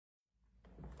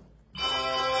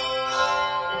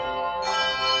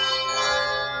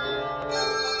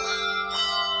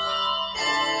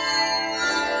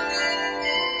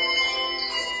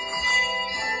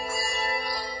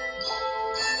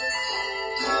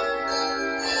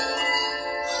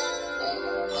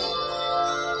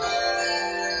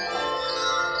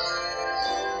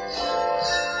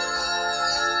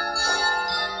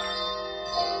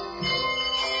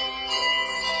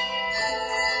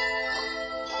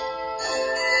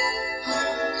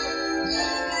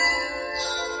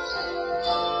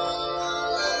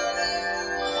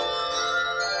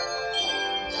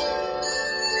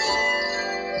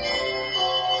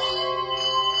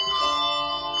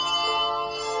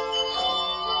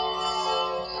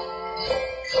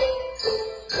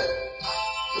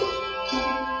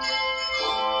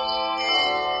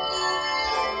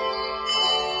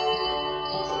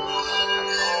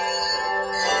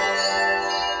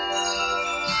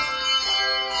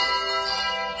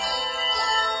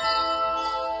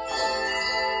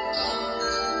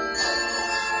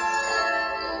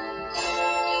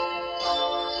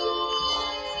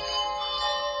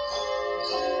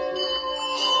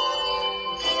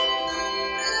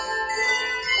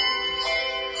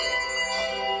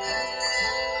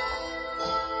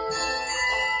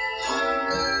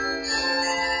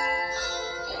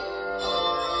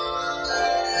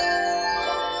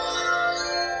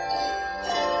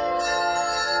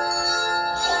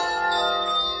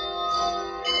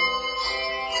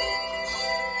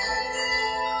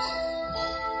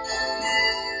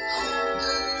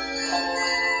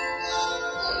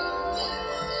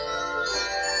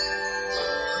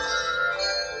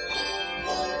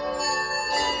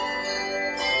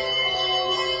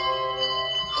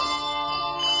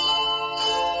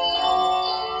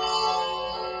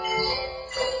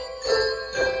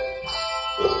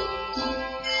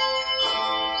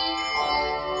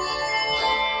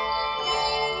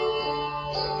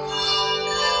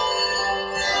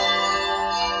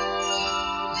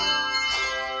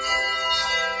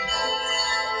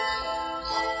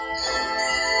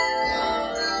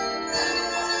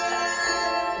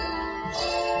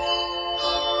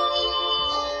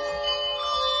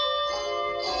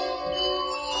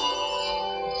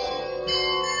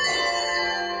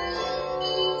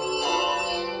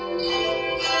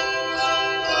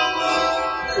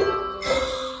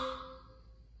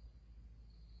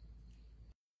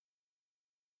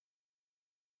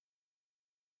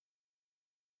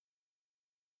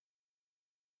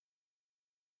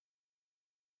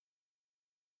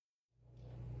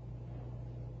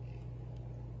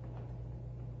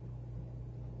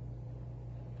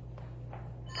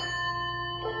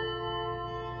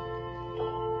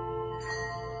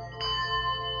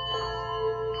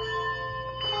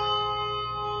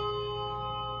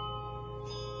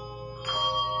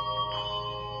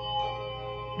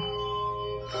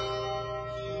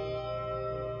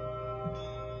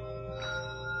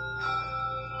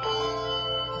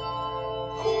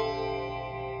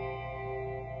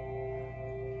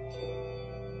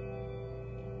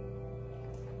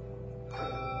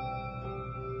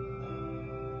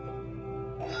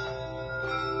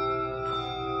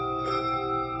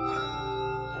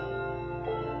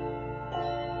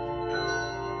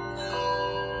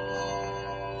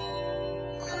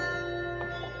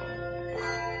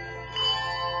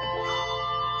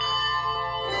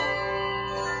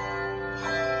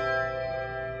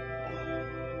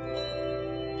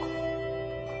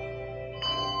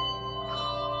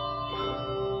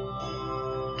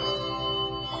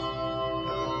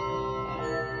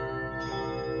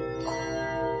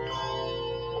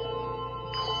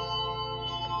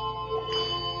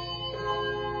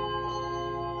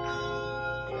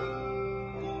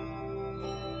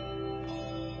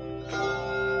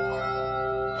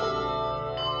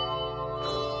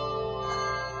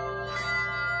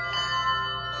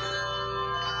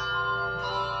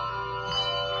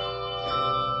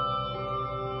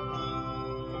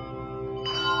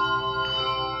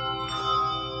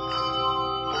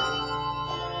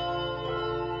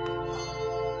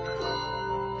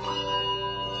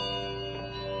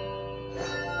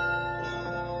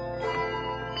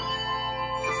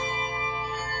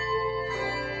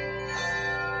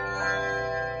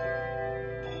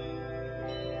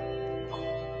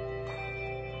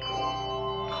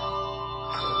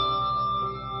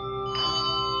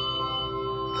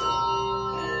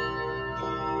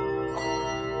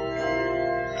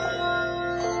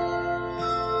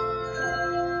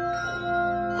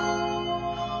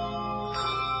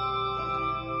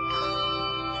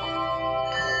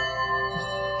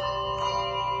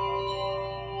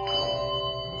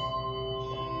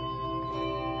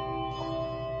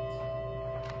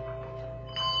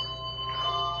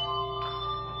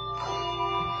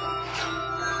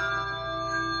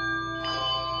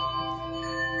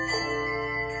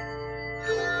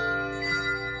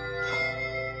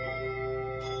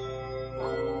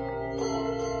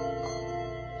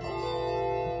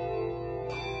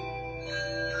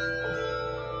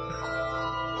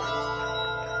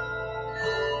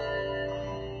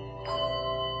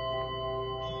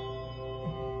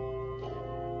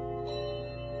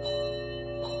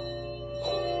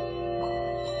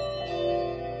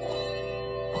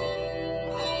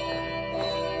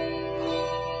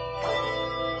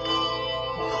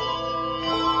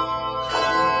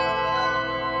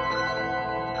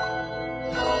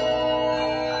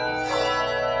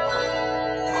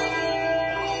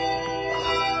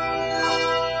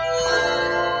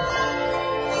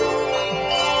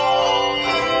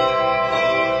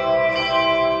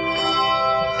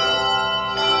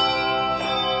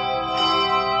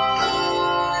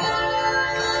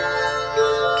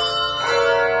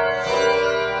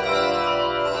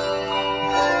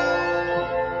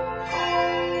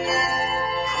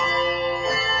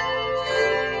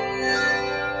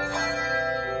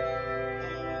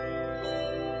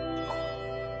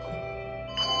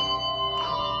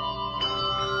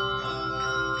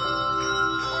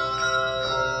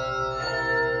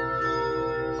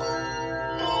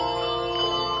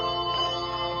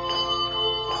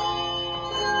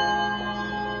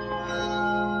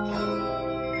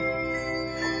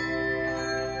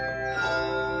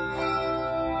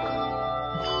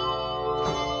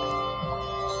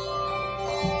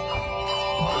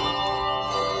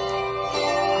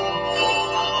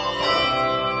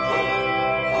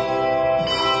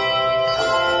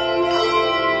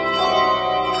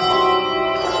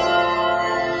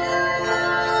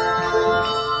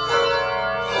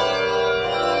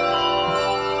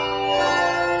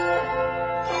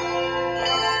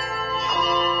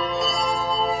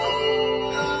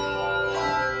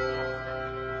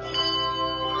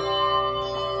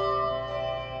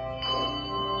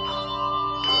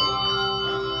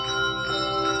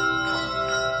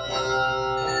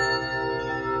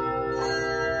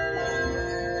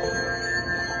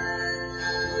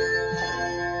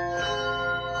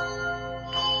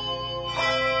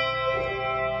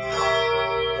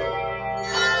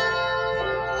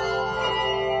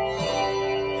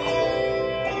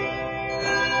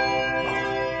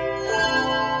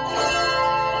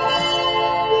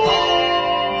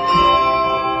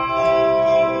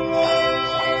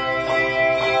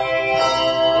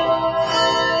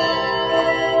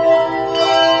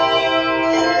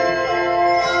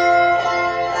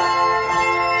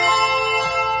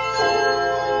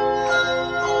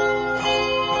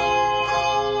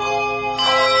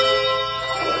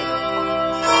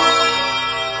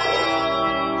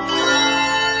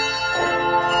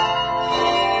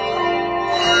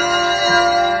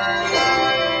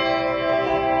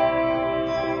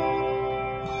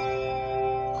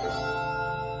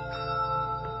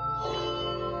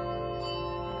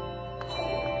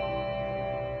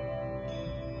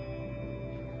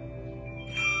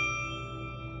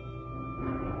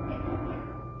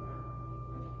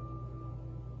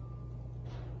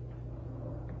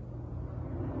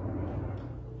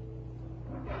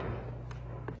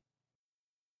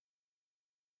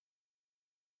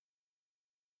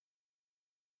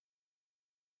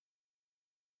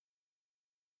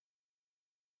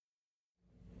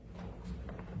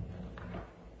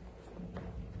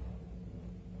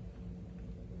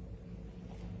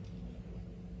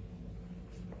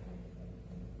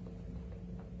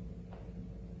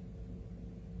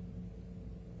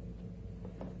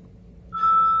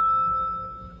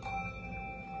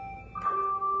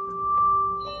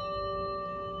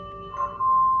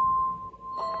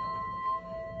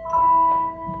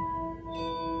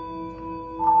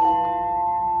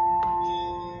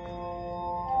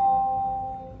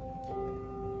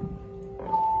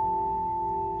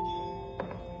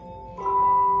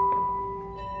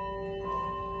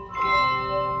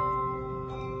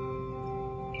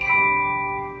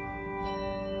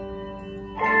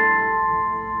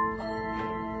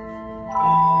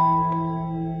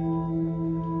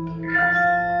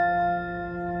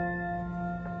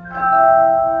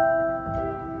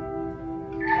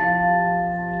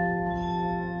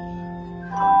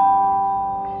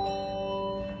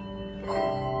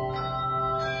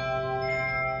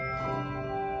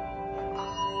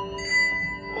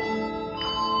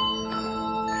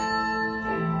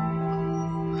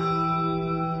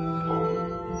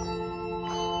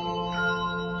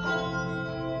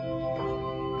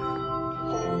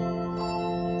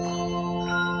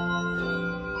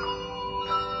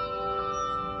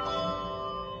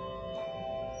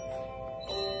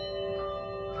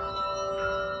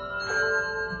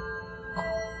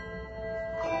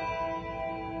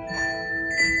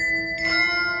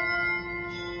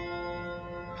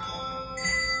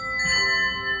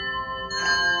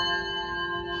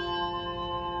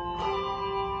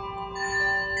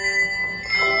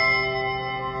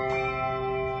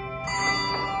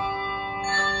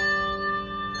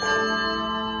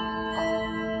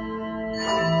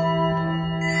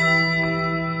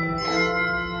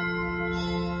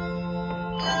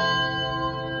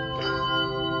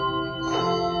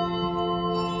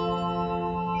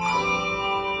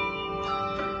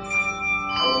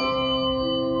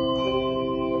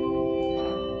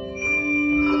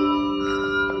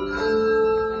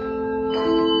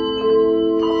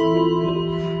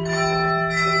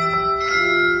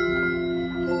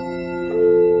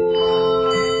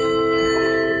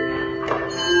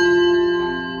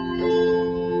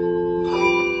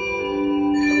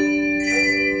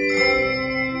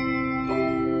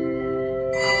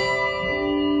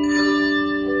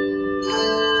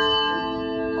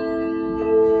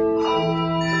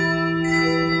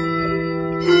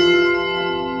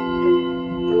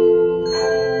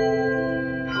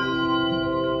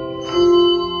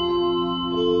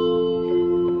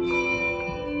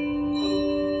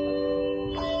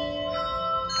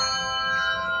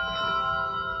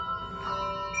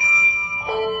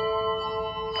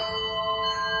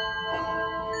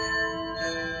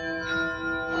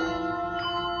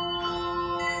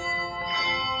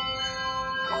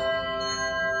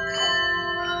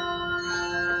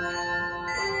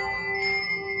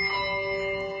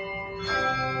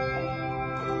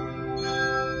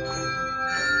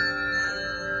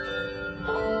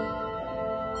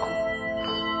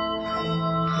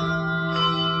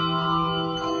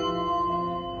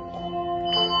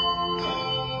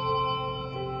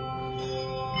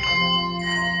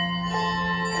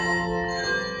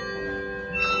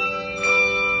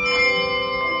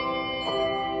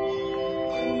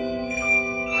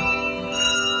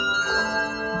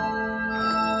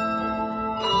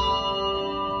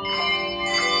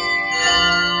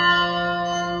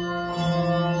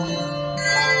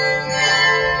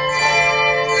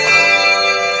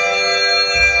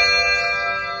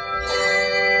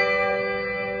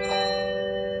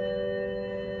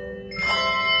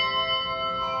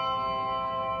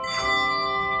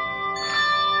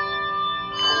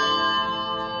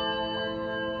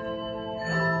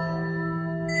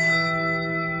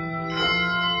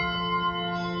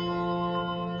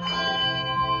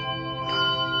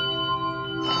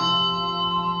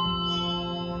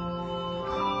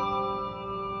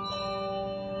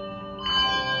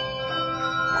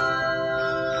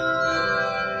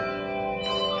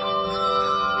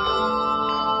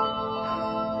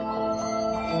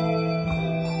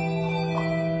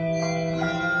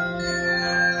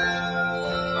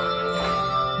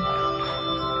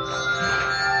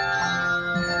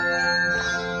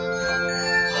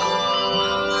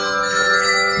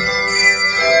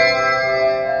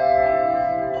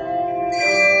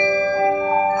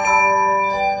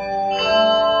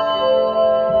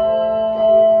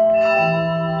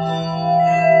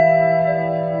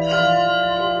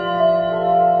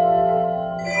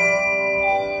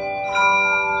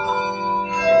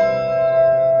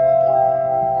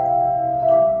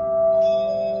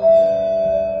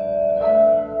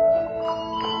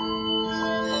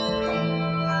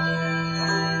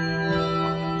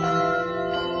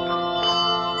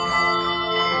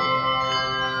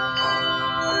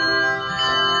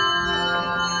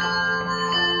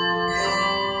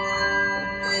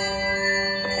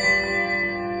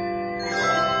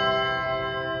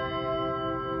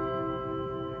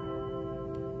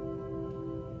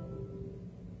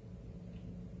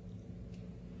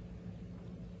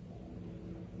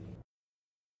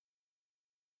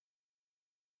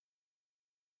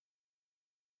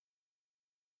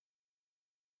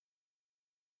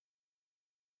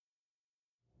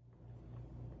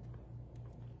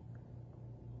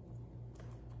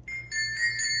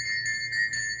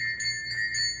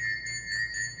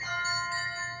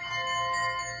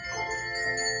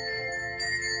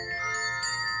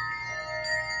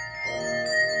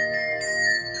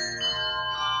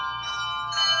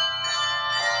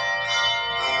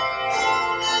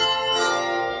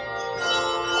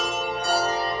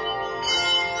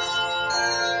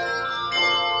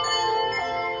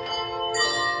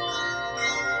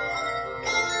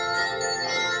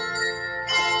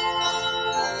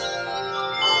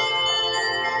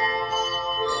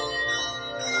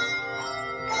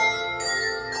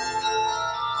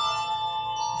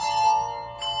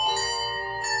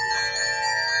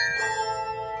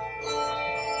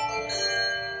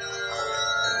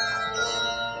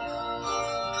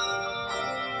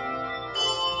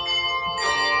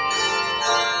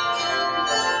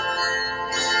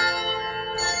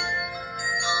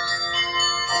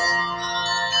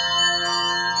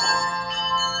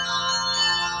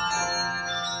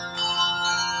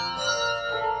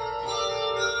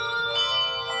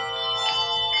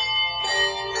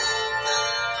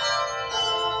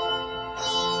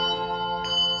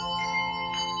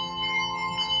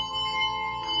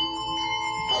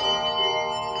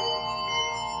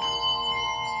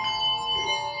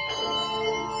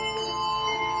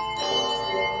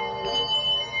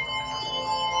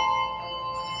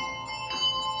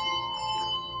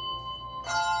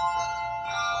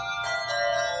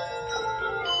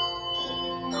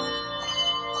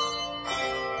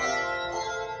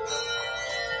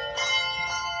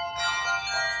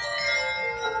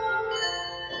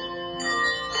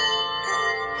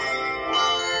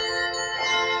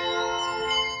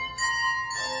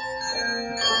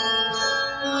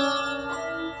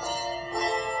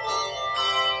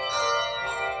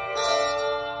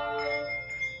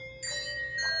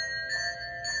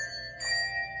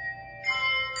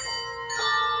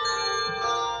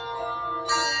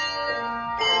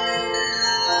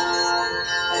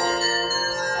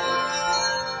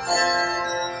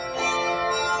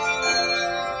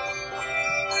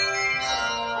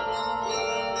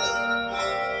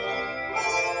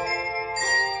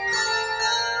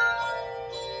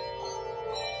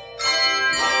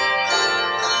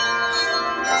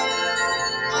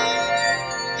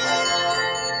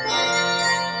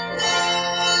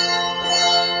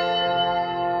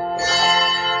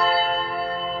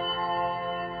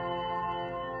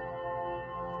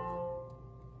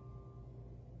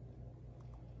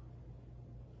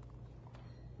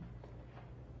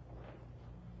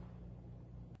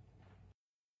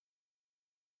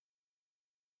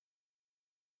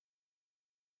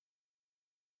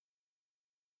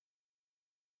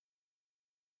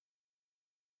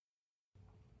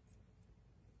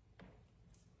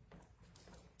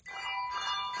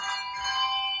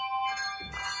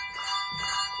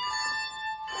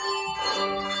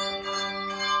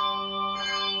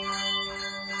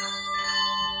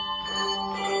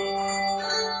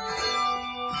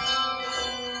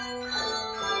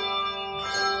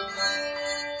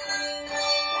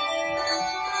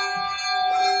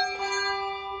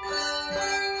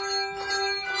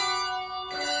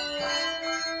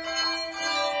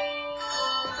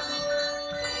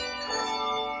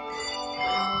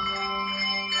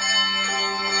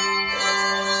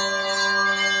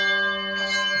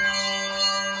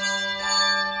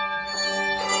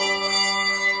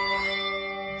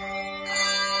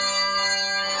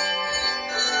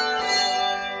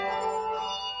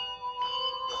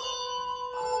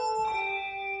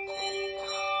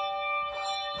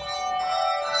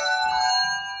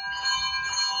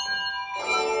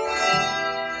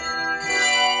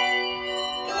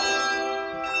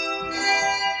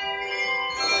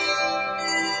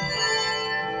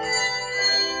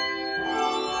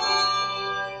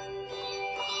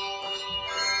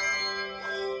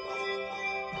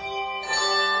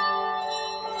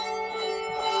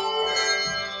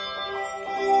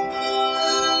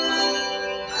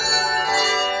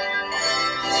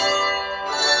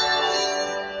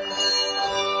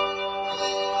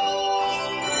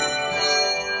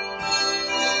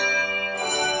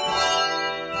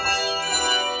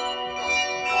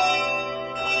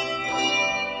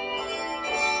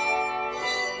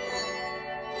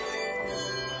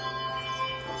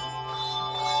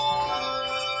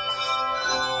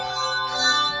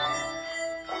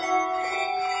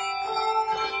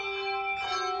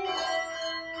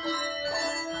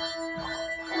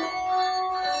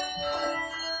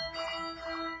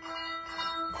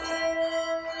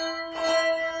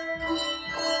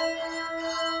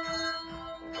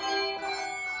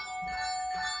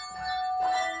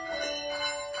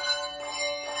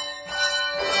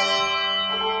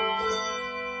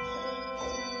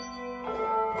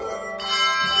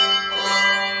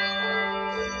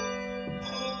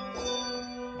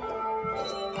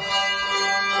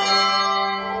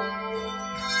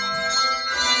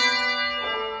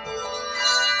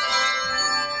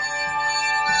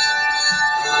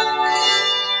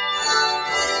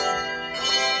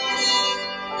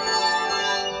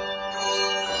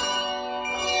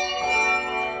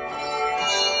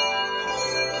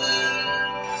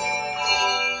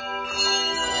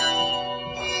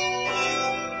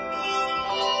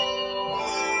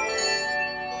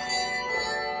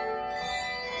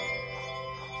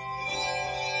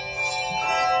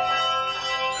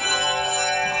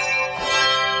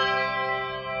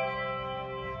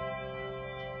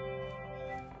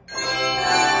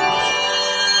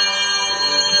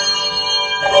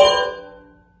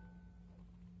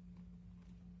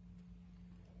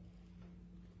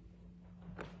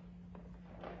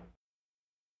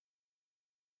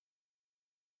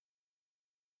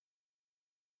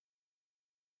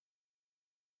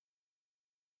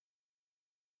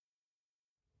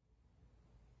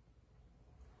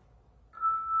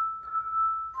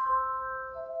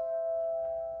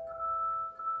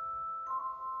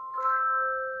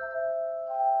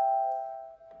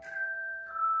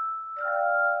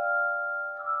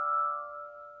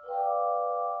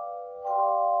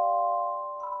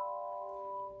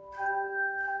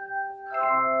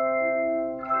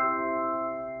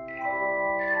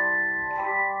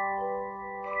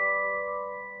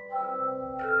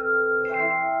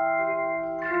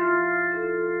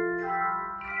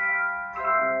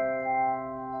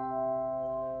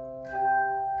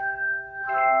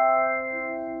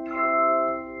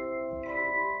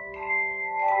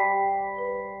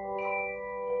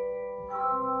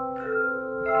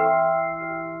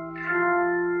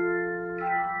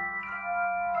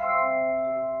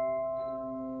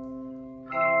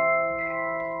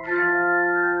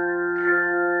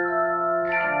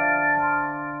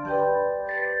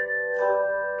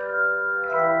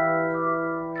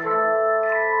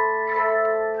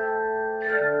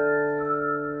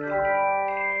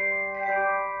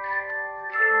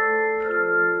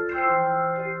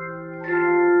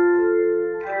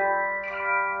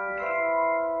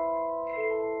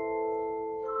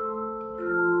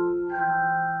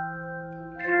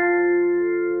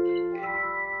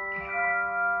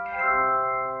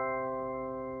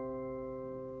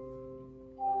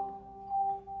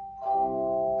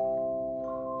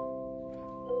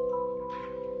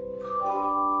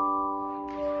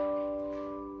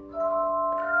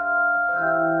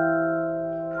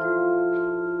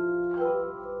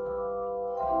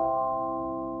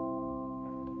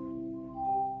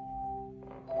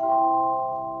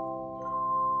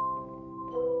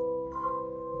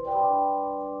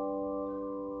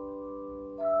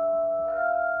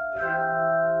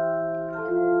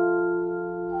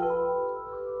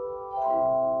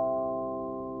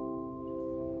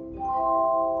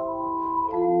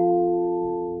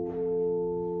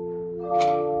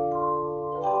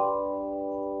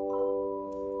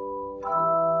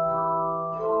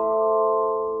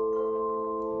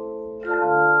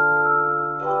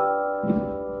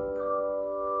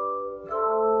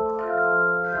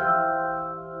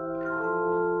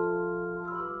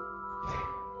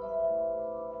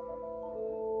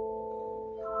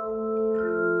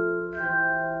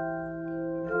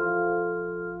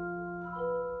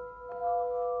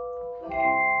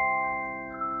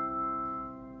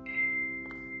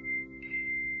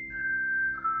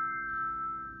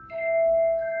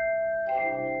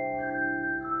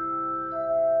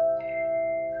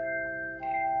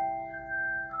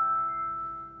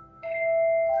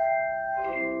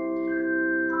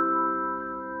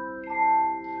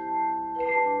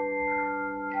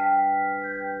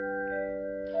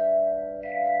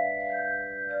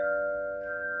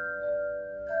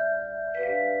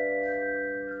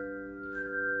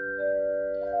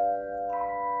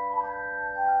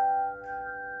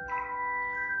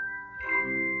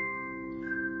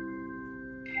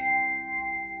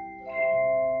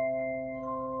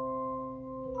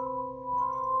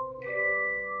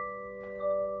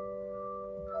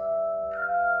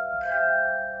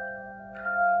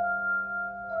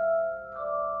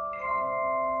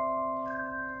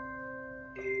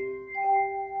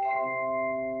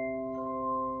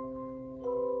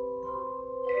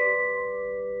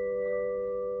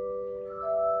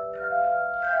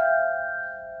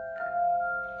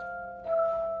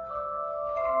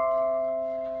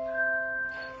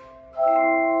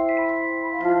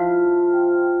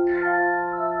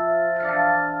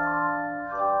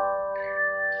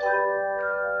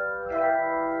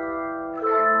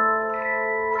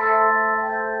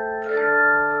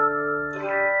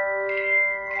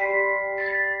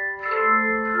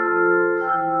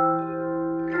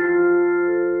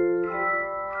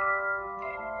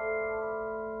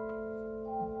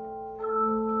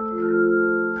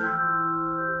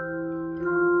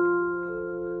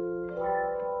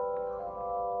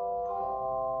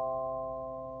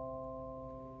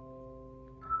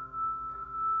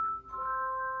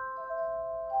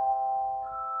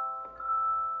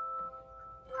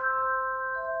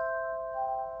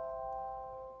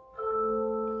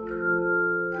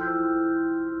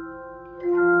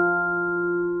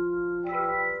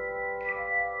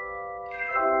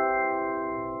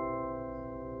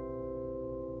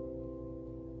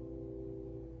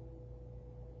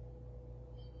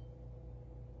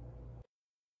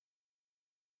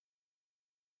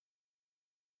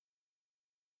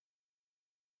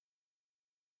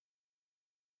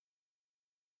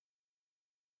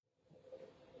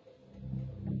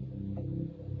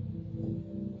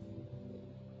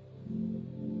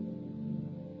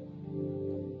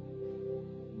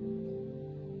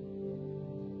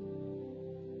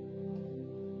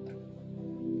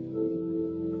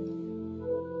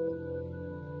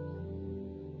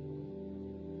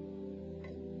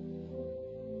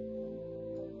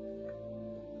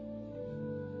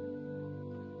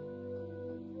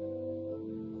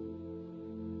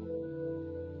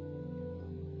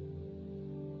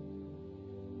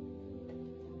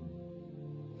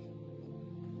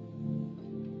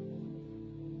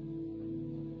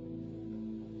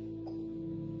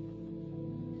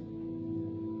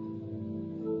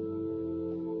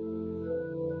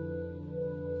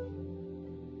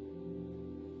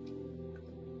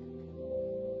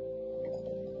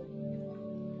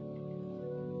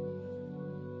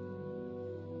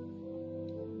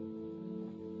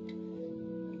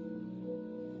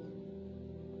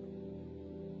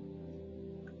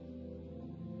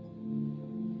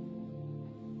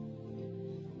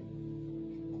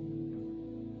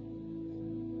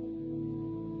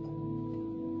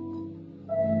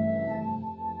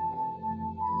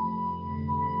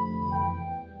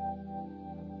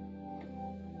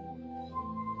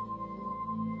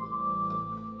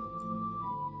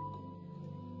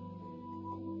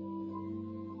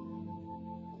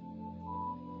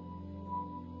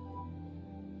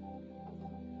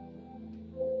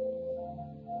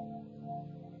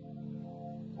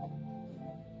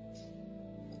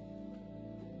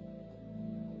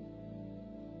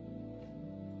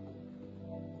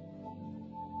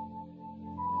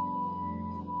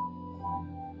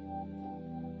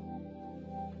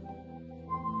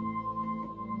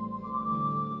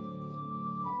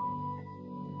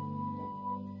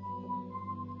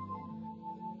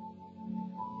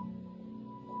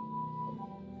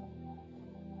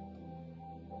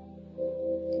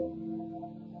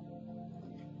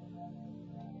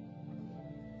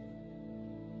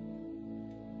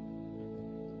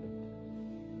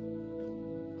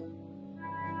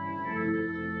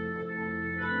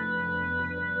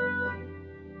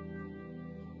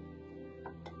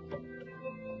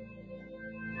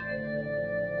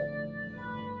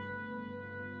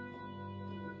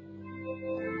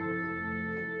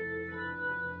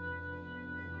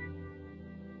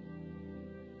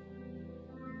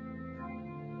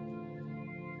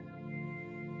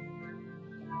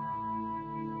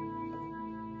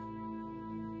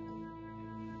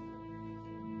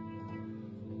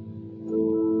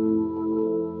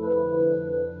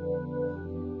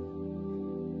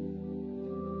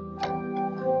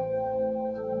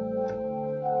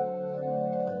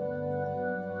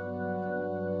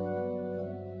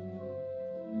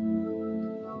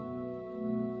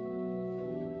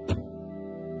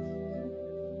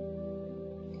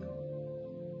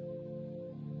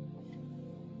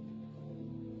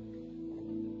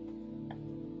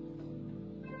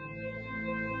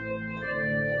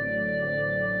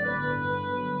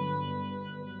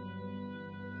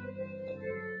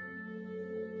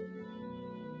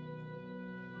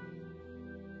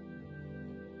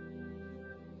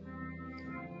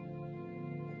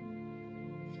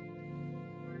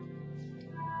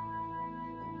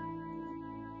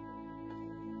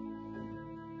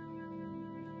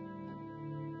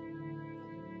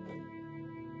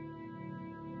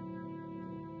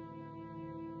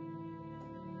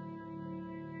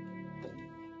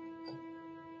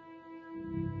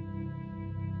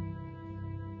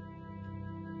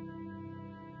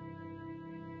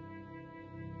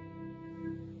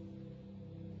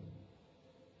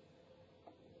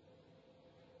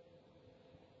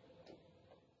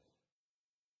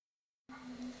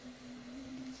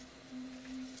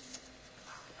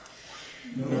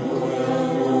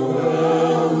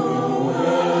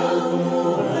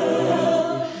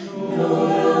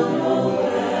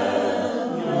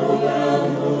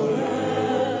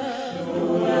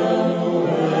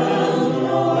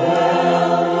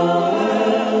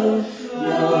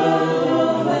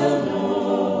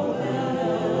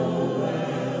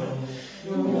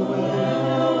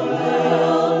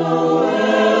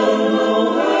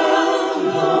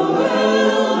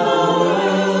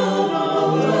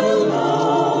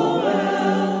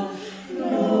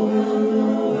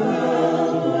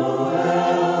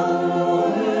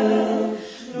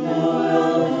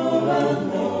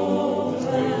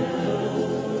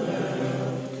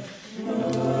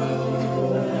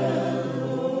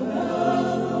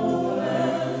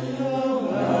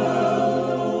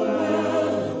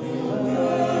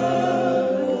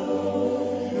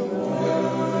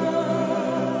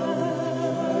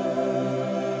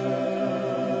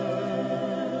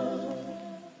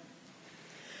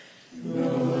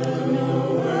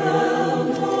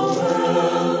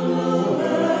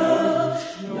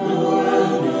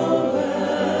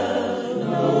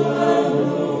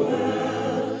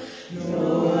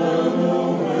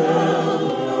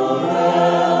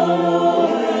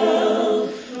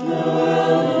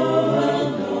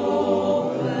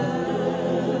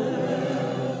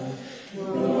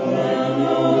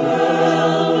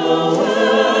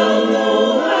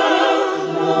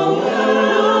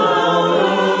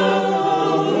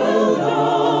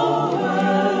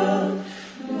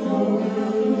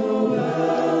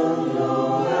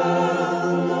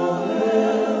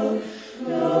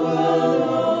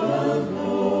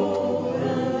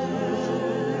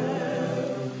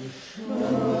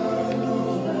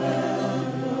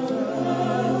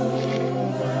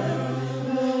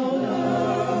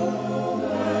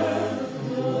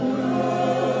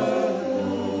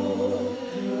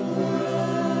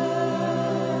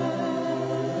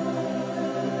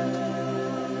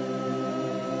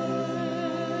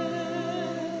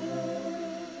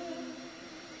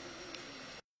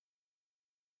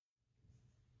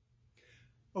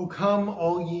O come,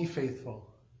 all ye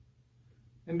faithful,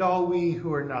 and all we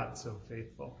who are not so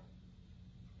faithful.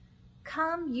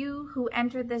 Come, you who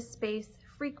enter this space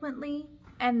frequently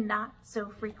and not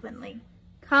so frequently.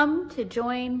 Come to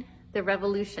join the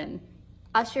revolution,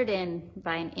 ushered in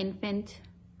by an infant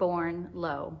born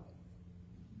low.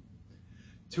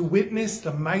 To witness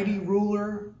the mighty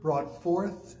ruler brought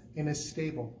forth in a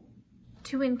stable.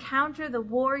 To encounter the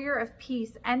warrior of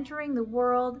peace entering the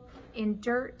world in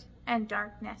dirt and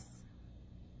darkness.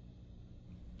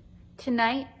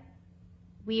 Tonight,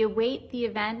 we await the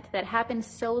event that happened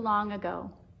so long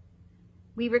ago.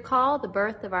 We recall the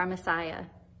birth of our Messiah,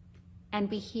 and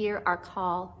we hear our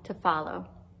call to follow.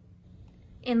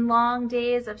 In long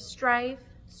days of strife,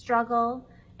 struggle,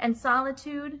 and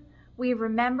solitude, we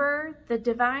remember the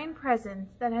divine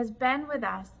presence that has been with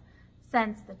us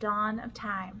since the dawn of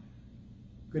time.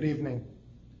 Good evening,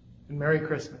 and Merry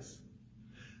Christmas.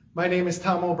 My name is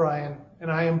Tom O'Brien,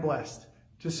 and I am blessed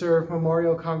to serve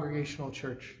Memorial Congregational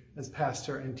Church as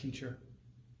pastor and teacher.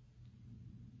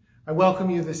 I welcome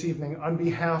you this evening on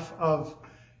behalf of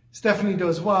Stephanie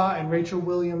Dozois and Rachel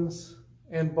Williams,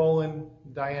 Ann Bolin,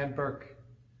 Diane Burke,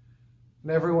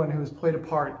 and everyone who has played a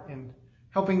part in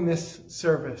helping this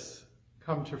service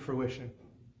come to fruition.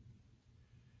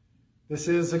 This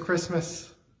is a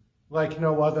Christmas like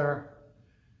no other,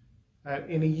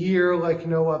 in a year like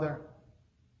no other.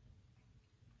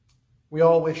 We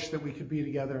all wish that we could be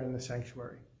together in the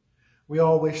sanctuary. We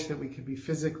all wish that we could be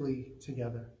physically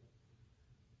together.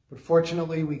 But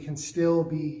fortunately, we can still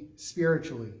be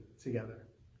spiritually together.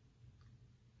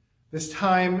 This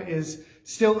time is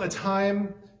still a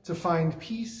time to find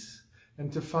peace and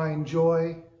to find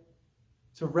joy,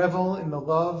 to revel in the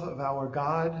love of our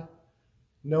God,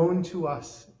 known to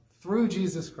us through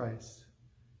Jesus Christ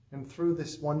and through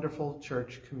this wonderful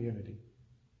church community.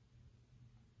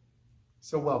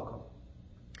 So welcome.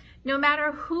 No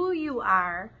matter who you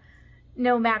are,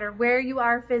 no matter where you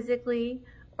are physically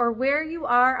or where you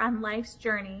are on life's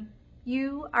journey,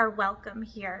 you are welcome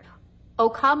here. O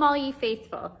come, all ye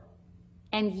faithful,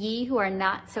 and ye who are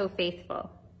not so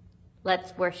faithful.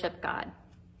 Let's worship God.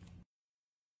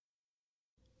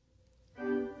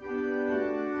 Oh,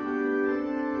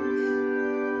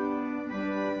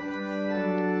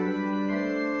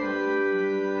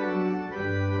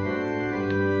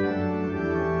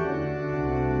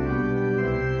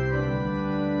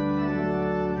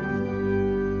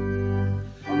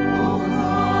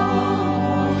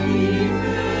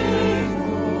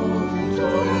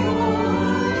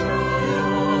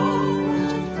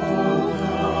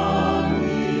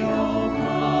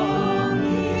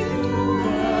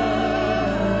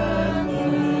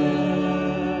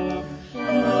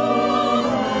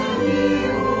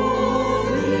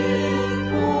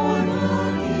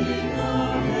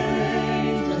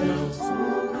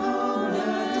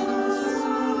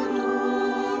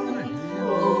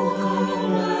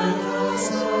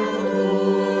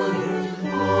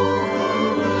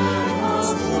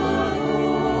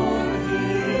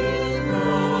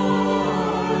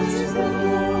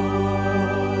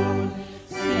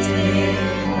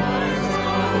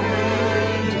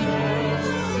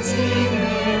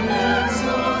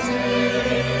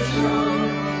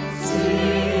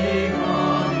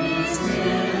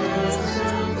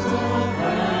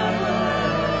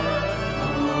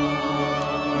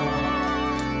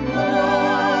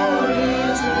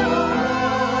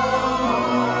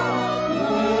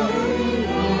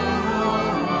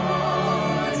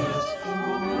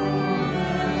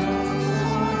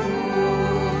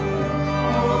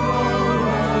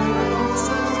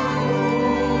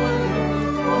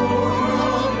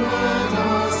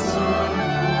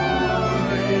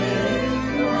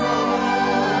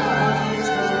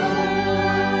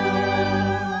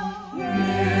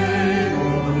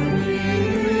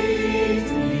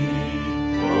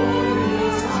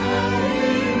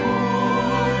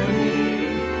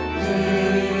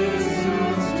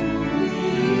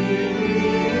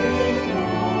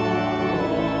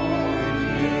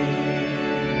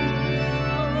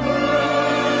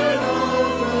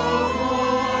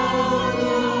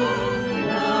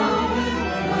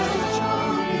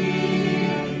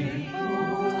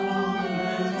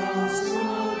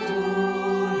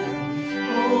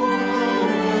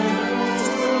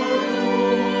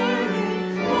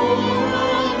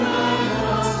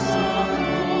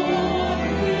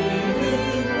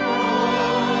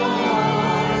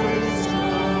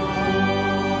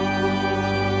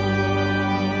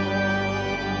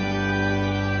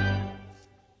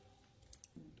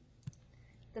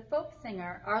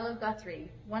 singer Arlo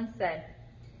Guthrie once said,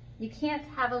 "You can't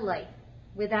have a light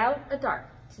without a dark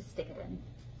to stick it in."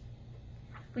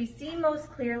 We see most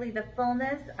clearly the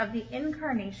fullness of the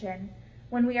incarnation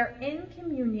when we are in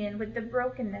communion with the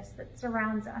brokenness that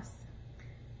surrounds us.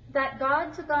 That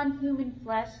God took on human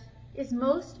flesh is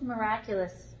most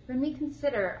miraculous when we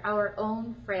consider our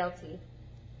own frailty.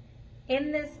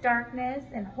 In this darkness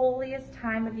and holiest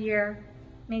time of year,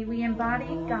 may we embody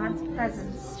God's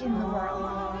presence in the world.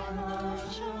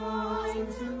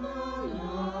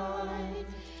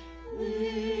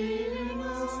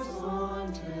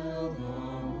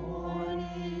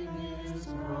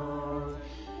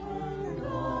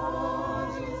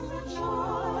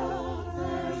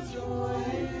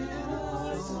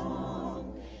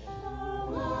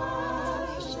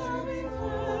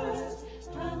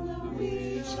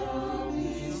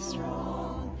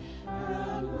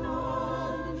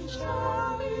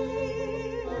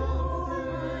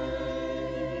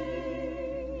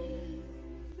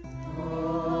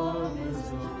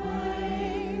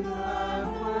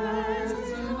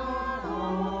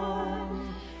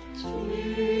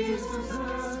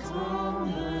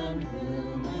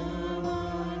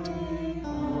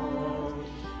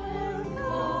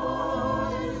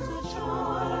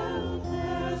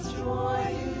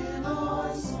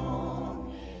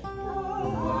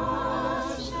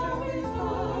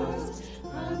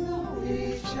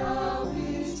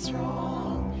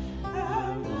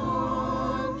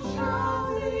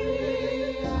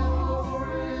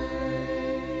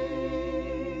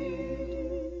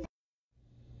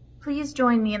 Please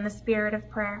join me in the spirit of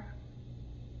prayer.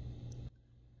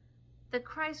 The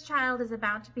Christ child is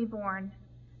about to be born,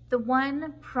 the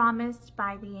one promised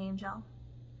by the angel.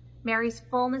 Mary's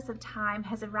fullness of time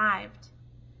has arrived,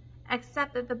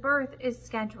 except that the birth is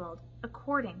scheduled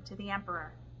according to the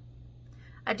emperor.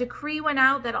 A decree went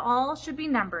out that all should be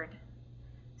numbered.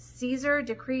 Caesar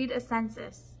decreed a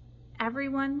census,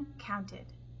 everyone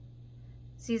counted.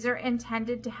 Caesar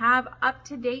intended to have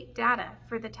up-to-date data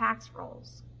for the tax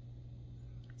rolls.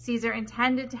 Caesar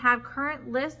intended to have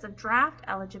current lists of draft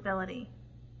eligibility.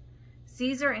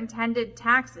 Caesar intended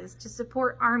taxes to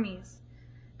support armies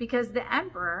because the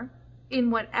emperor, in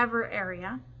whatever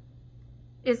area,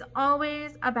 is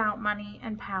always about money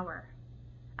and power,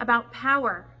 about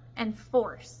power and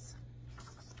force,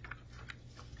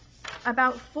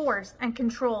 about force and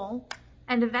control,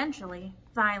 and eventually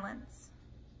violence.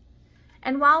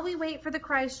 And while we wait for the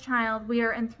Christ child, we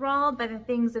are enthralled by the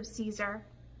things of Caesar: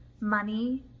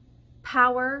 money,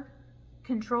 power,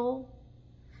 control,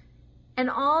 and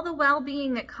all the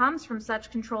well-being that comes from such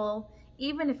control,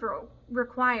 even if it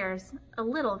requires a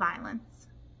little violence.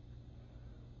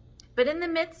 But in the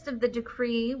midst of the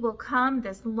decree will come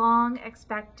this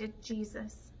long-expected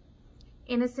Jesus,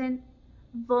 innocent,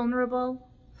 vulnerable,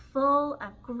 full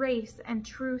of grace and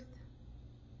truth.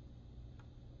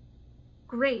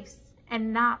 Grace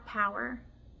and not power,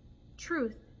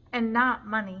 truth and not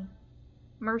money,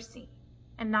 mercy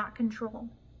and not control.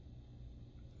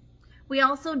 We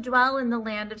also dwell in the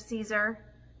land of Caesar.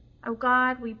 O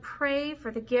God, we pray for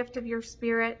the gift of your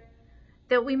Spirit,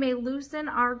 that we may loosen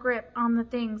our grip on the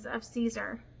things of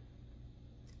Caesar,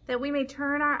 that we may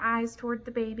turn our eyes toward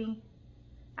the baby,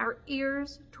 our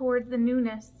ears toward the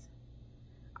newness,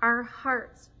 our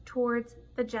hearts towards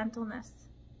the gentleness,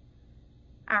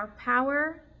 our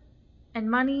power and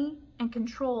money and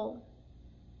control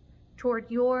toward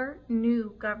your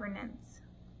new governance.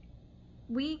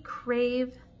 We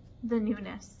crave the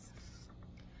newness.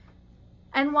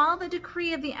 And while the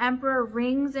decree of the emperor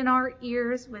rings in our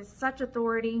ears with such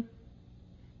authority,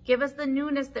 give us the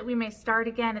newness that we may start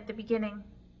again at the beginning,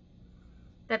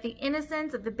 that the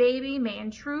innocence of the baby may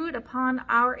intrude upon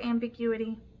our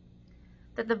ambiguity,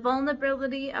 that the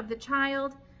vulnerability of the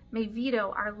child may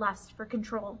veto our lust for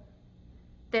control,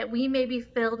 that we may be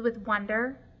filled with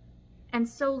wonder and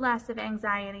so less of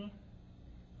anxiety.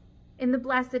 In the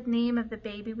blessed name of the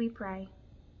baby we pray.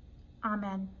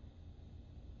 Amen.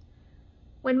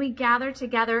 When we gather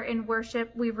together in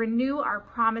worship, we renew our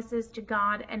promises to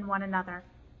God and one another,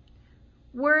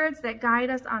 words that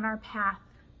guide us on our path.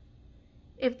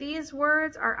 If these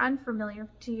words are unfamiliar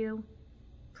to you,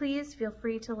 please feel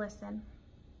free to listen.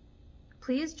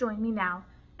 Please join me now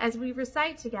as we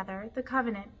recite together the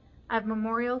covenant of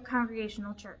Memorial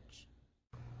Congregational Church.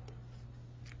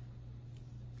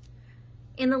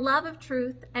 In the love of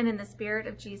truth and in the spirit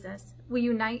of Jesus, we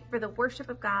unite for the worship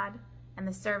of God and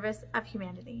the service of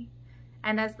humanity.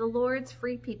 And as the Lord's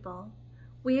free people,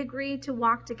 we agree to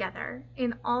walk together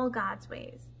in all God's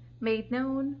ways, made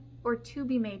known or to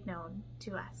be made known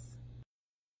to us.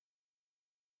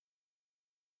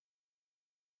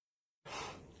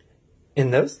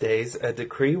 In those days, a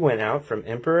decree went out from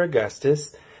Emperor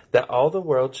Augustus that all the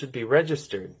world should be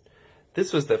registered.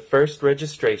 This was the first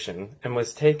registration and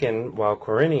was taken while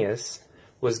Quirinius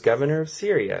was governor of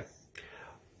Syria.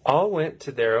 All went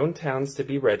to their own towns to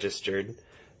be registered.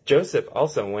 Joseph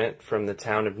also went from the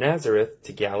town of Nazareth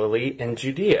to Galilee and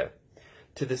Judea,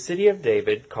 to the city of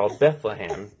David called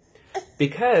Bethlehem,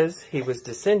 because he was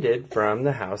descended from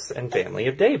the house and family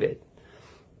of David.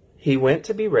 He went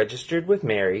to be registered with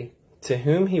Mary, to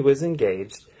whom he was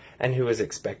engaged, and who was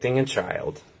expecting a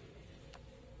child.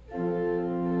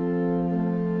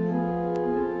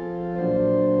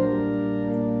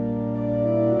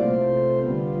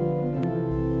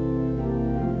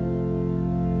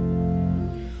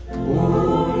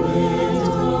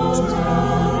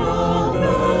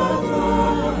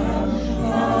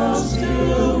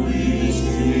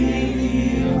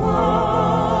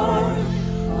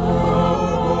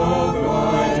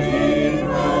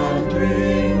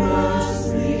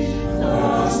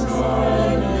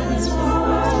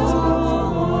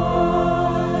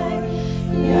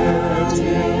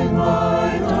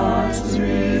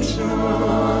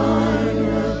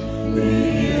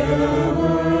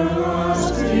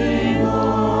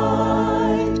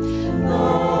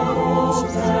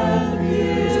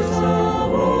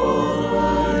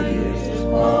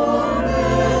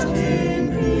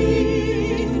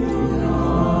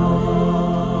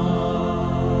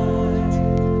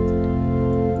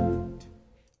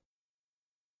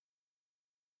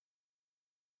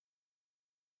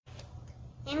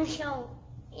 And so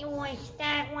it was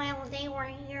that while they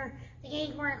were here, the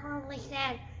days were horribly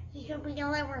sad. He should be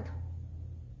delivered.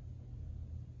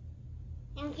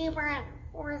 And Gabriel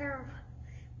ordered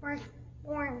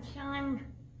firstborn son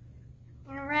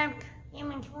and wrapped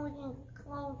him in swaddling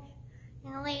clothes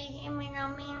and laid him in a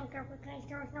manger because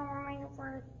there was no room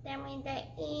for them in the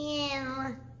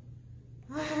inn.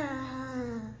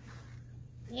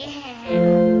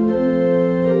 Yeah.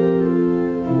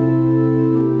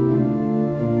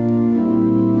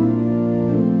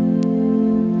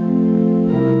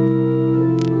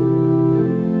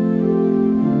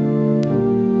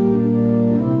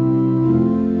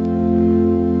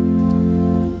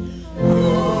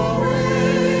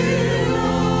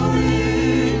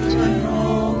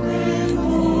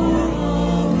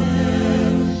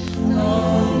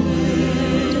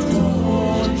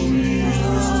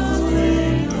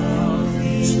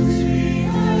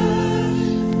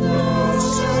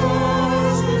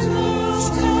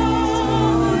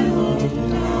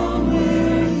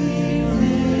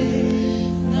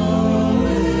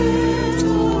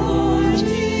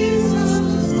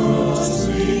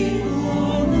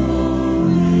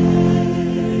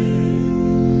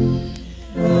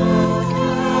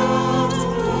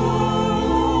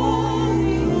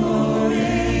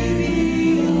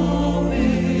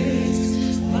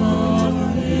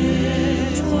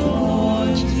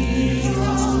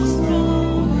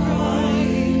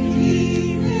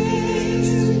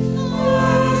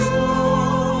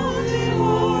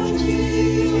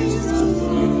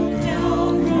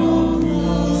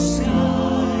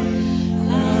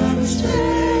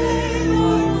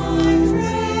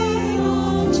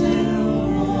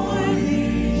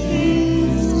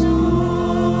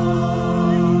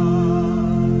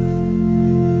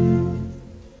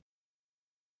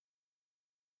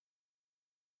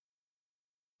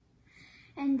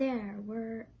 And there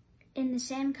were in the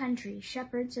same country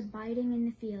shepherds abiding in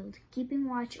the field, keeping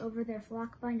watch over their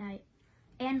flock by night.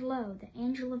 And lo, the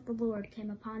angel of the Lord came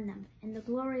upon them, and the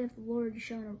glory of the Lord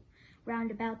shone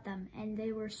round about them, and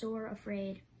they were sore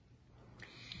afraid.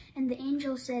 And the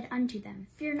angel said unto them,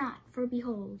 Fear not, for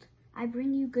behold, I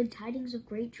bring you good tidings of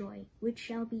great joy, which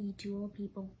shall be to all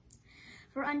people.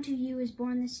 For unto you is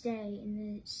born this day in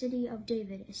the city of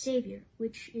David a Saviour,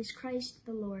 which is Christ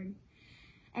the Lord.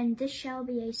 And this shall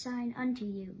be a sign unto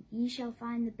you. Ye shall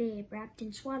find the babe wrapped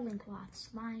in swaddling cloths,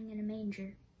 lying in a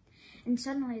manger. And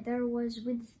suddenly there was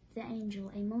with the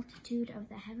angel a multitude of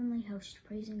the heavenly host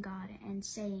praising God, and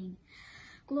saying,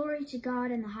 Glory to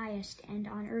God in the highest, and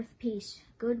on earth peace,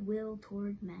 good will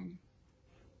toward men.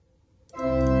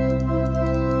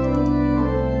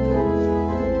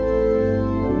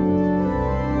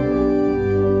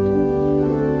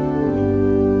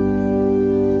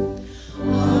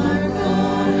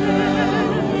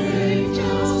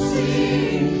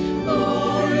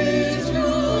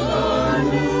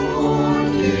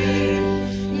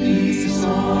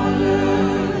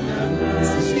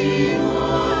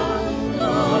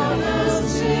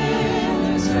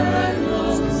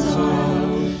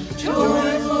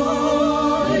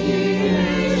 Joyful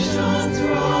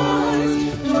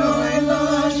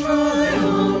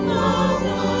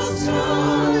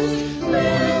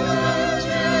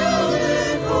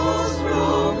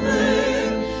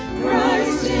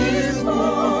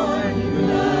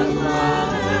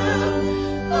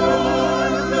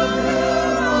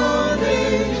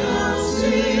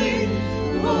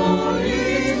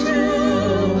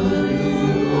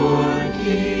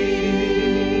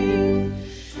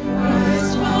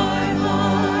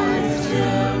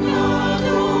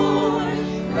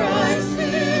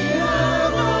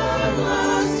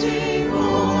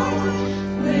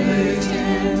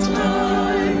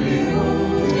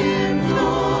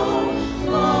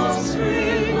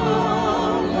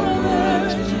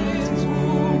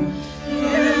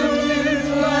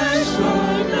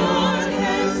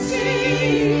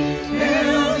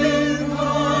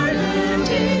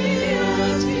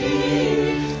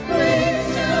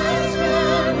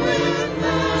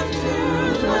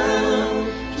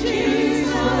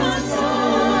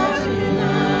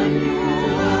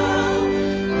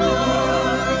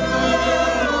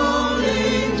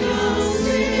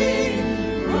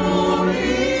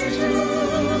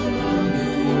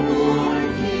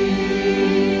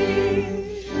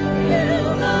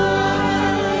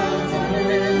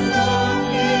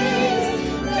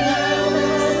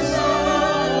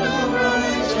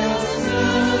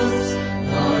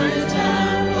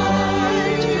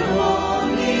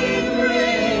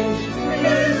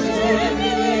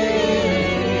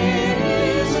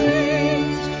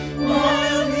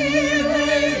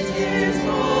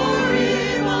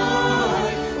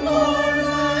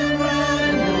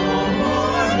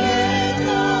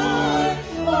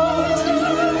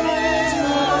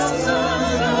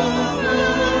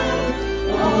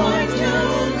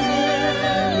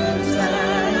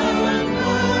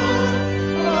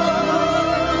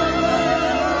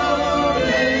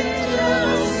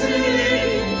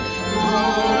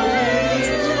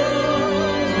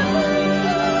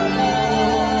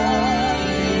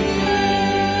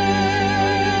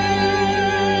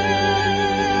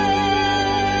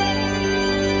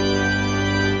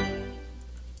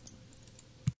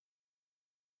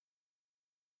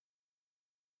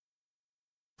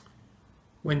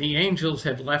When the angels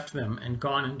had left them and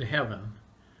gone into heaven,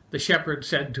 the shepherds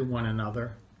said to one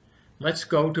another, "Let's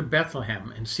go to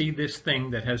Bethlehem and see this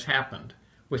thing that has happened,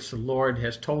 which the Lord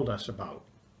has told us about."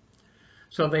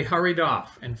 So they hurried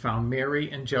off and found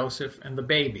Mary and Joseph and the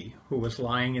baby, who was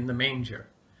lying in the manger.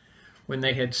 When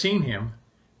they had seen him,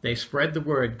 they spread the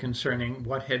word concerning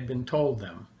what had been told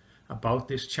them about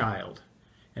this child,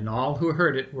 and all who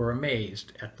heard it were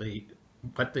amazed at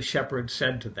what the shepherds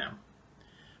said to them.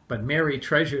 But Mary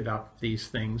treasured up these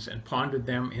things and pondered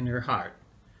them in her heart.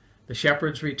 The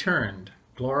shepherds returned,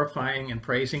 glorifying and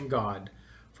praising God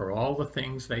for all the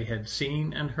things they had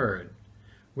seen and heard,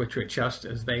 which were just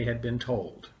as they had been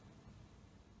told.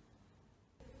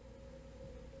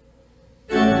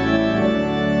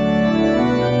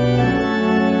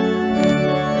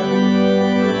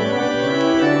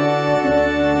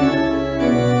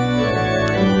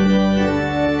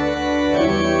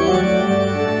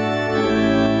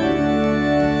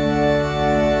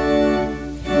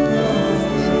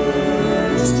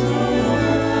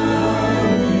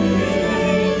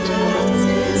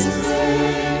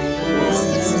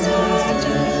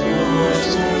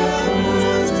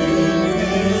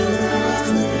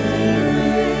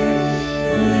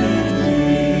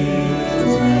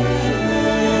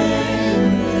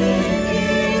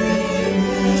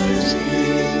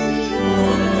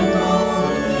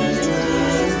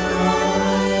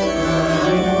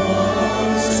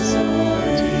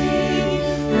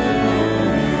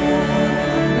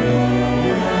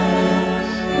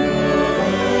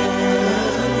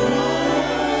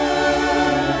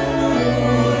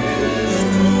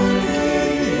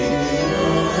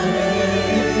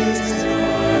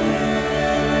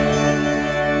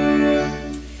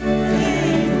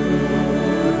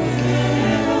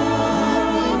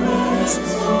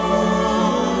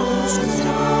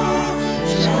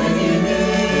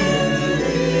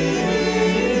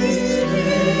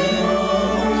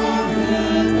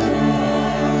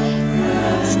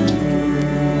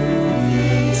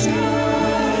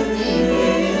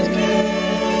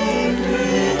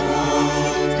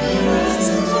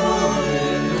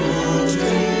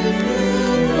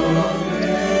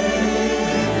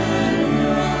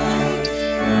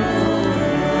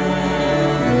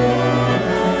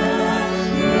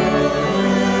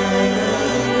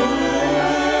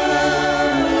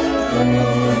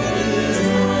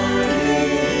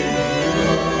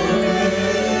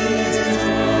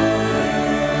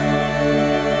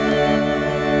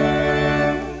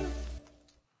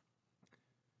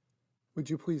 Would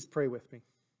you please pray with me?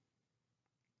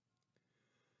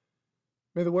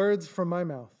 May the words from my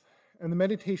mouth and the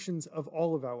meditations of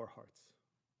all of our hearts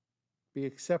be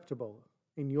acceptable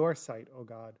in your sight, O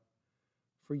God,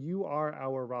 for you are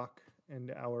our rock and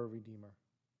our Redeemer.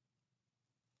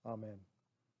 Amen.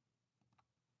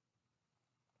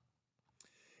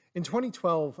 In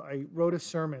 2012, I wrote a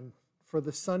sermon for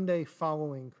the Sunday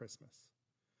following Christmas,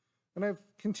 and I've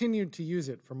continued to use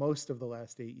it for most of the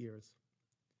last 8 years.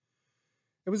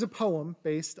 It was a poem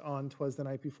based on 'Twas the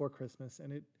Night Before Christmas,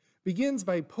 and it begins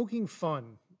by poking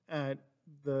fun at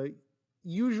the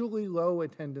usually low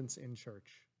attendance in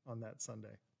church on that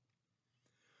Sunday.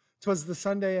 'Twas the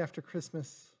Sunday after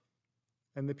Christmas,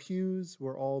 and the pews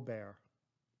were all bare.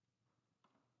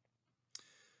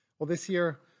 Well, this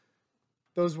year,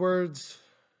 those words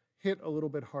hit a little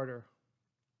bit harder.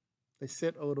 They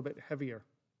sit a little bit heavier.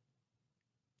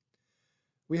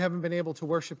 We haven't been able to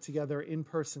worship together in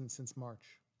person since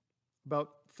March,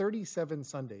 about 37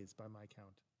 Sundays by my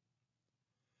count.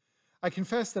 I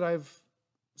confess that I've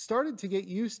started to get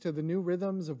used to the new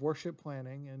rhythms of worship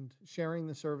planning and sharing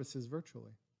the services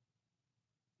virtually.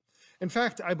 In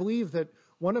fact, I believe that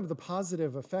one of the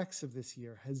positive effects of this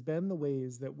year has been the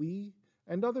ways that we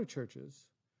and other churches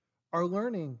are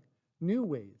learning new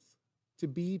ways to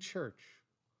be church,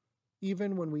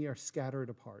 even when we are scattered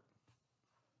apart.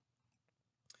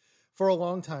 For a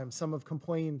long time, some have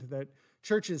complained that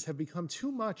churches have become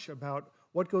too much about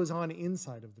what goes on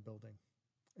inside of the building,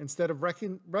 instead of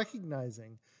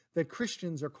recognizing that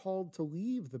Christians are called to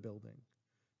leave the building,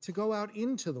 to go out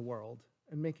into the world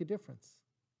and make a difference.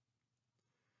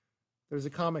 There's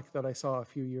a comic that I saw a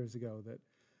few years ago that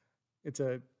it's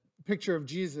a picture of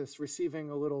Jesus receiving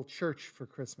a little church for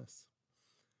Christmas.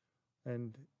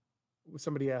 And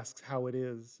somebody asks how it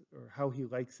is or how he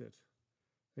likes it.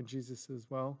 And Jesus says,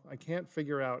 well, I can't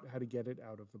figure out how to get it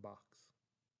out of the box.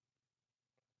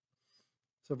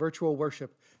 So virtual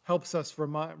worship helps us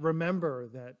remember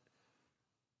that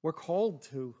we're called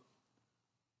to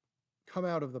come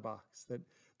out of the box,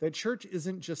 that church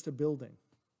isn't just a building.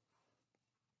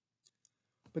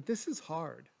 But this is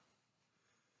hard.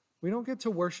 We don't get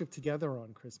to worship together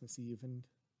on Christmas Eve,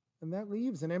 and that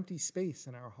leaves an empty space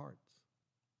in our hearts.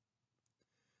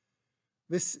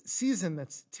 This season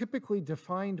that's typically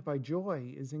defined by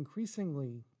joy is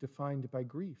increasingly defined by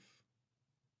grief.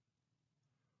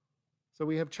 So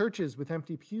we have churches with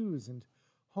empty pews and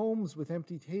homes with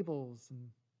empty tables and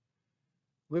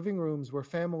living rooms where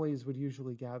families would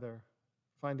usually gather,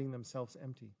 finding themselves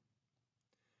empty.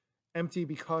 Empty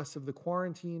because of the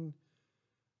quarantine,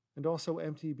 and also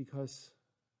empty because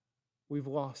we've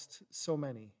lost so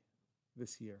many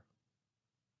this year.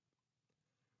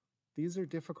 These are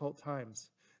difficult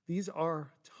times. These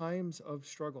are times of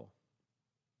struggle.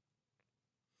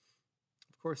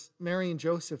 Of course, Mary and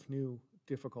Joseph knew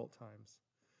difficult times.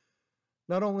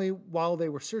 Not only while they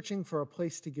were searching for a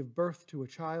place to give birth to a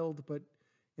child, but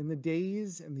in the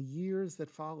days and the years that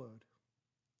followed.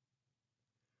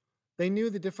 They knew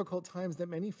the difficult times that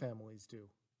many families do.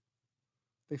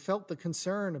 They felt the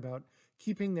concern about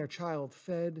keeping their child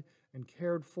fed and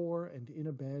cared for and in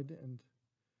a bed,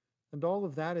 and all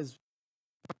of that is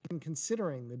in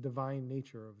considering the divine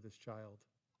nature of this child.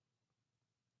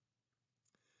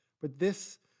 But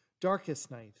this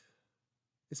darkest night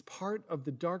is part of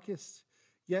the darkest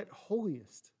yet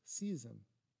holiest season.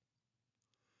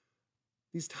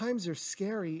 These times are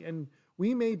scary, and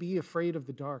we may be afraid of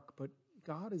the dark, but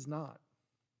God is not.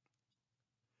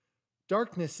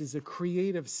 Darkness is a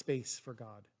creative space for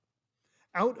God.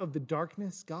 Out of the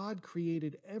darkness, God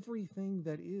created everything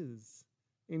that is,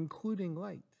 including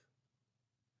light.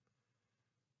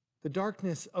 The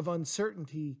darkness of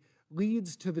uncertainty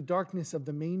leads to the darkness of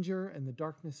the manger and the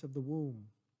darkness of the womb.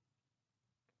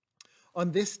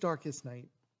 On this darkest night,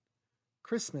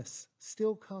 Christmas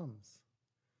still comes.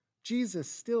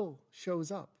 Jesus still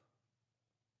shows up.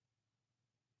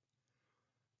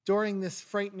 During this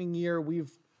frightening year,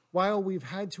 while we've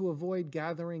had to avoid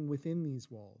gathering within these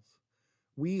walls,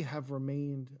 we have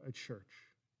remained a church,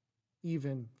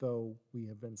 even though we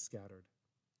have been scattered.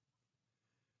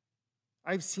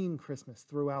 I've seen Christmas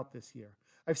throughout this year.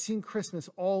 I've seen Christmas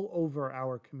all over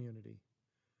our community.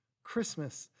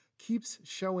 Christmas keeps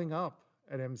showing up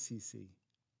at MCC.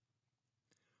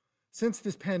 Since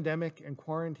this pandemic and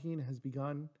quarantine has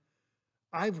begun,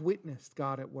 I've witnessed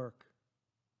God at work.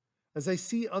 As I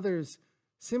see others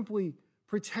simply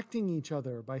protecting each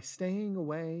other by staying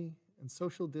away and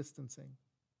social distancing.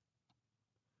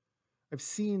 I've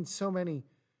seen so many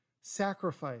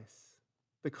sacrifice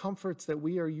the comforts that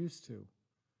we are used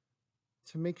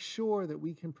to make sure that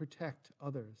we can protect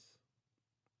others.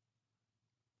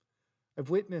 I've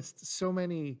witnessed so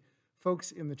many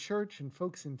folks in the church and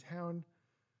folks in town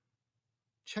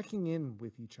checking in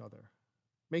with each other,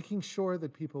 making sure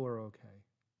that people are okay.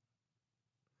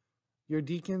 Your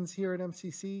deacons here at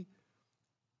MCC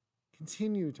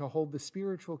continue to hold the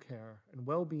spiritual care and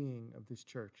well-being of this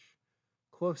church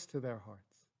close to their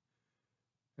hearts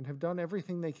and have done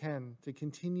everything they can to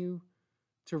continue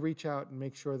to reach out and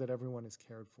make sure that everyone is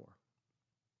cared for.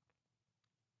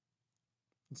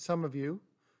 And some of you,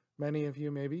 many of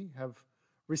you maybe, have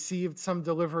received some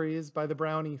deliveries by the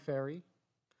Brownie Fairy,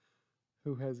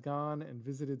 who has gone and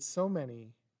visited so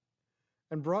many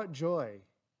and brought joy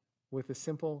with a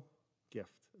simple gift,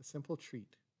 a simple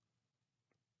treat.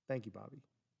 Thank you, Bobby.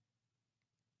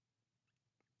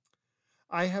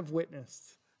 I have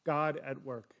witnessed God at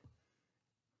work,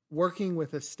 working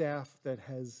with a staff that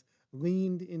has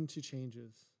leaned into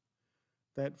changes,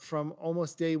 that from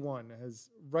almost day one has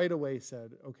right away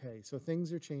said, okay, so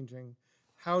things are changing.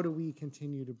 How do we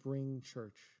continue to bring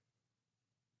church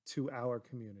to our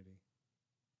community?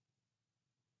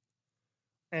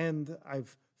 And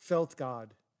I've felt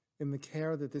God in the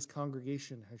care that this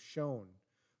congregation has shown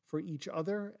for each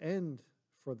other and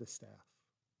for the staff.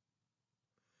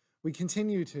 We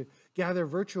continue to gather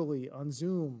virtually on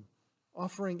Zoom,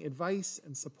 offering advice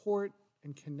and support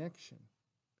and connection,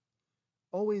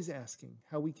 always asking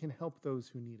how we can help those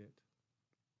who need it.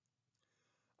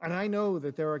 And I know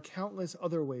that there are countless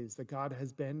other ways that God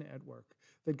has been at work,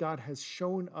 that God has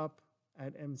shown up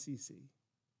at MCC.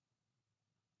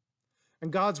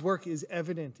 And God's work is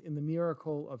evident in the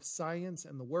miracle of science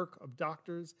and the work of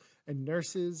doctors and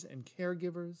nurses and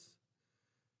caregivers,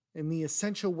 in the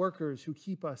essential workers who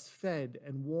keep us fed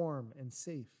and warm and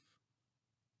safe.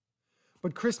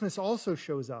 But Christmas also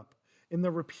shows up in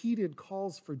the repeated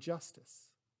calls for justice,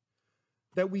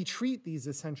 that we treat these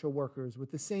essential workers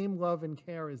with the same love and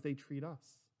care as they treat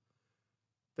us,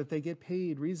 that they get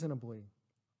paid reasonably,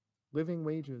 living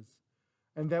wages,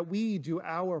 and that we do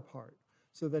our part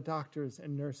so that doctors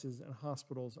and nurses and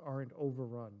hospitals aren't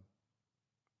overrun.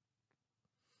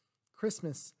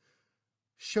 Christmas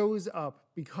shows up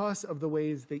because of the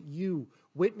ways that you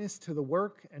witness to the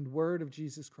work and word of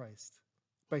Jesus Christ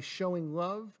by showing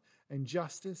love and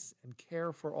justice and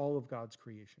care for all of God's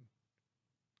creation.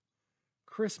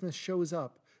 Christmas shows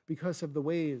up because of the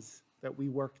ways that we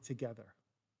work together.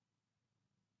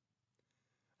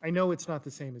 I know it's not the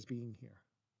same as being here.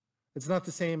 It's not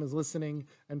the same as listening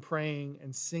and praying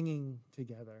and singing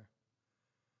together.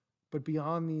 But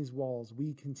beyond these walls,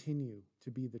 we continue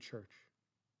to be the church,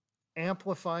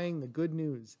 amplifying the good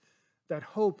news that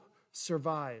hope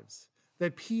survives,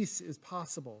 that peace is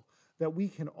possible, that we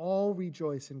can all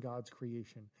rejoice in God's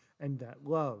creation, and that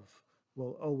love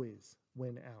will always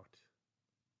win out.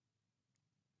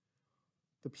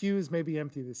 The pews may be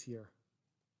empty this year,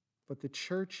 but the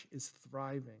church is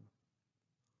thriving.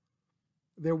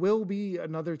 There will be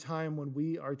another time when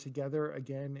we are together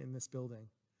again in this building,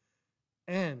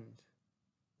 and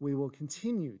we will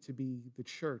continue to be the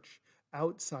church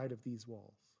outside of these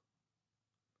walls.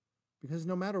 Because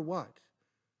no matter what,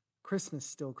 Christmas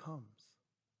still comes.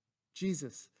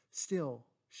 Jesus still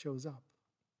shows up.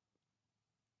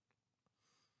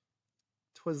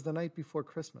 'Twas the night before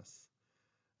Christmas,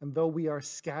 and though we are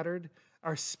scattered,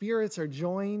 our spirits are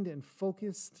joined and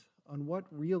focused on what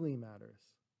really matters.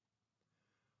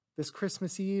 This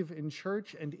Christmas Eve in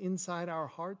church and inside our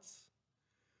hearts,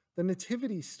 the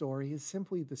Nativity story is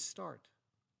simply the start.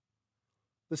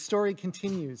 The story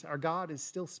continues. Our God is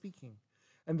still speaking,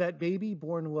 and that baby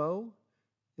born low,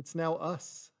 it's now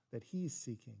us that he's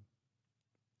seeking.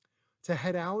 To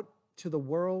head out to the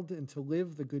world and to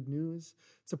live the good news,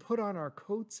 to put on our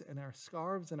coats and our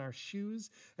scarves and our shoes,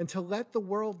 and to let the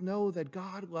world know that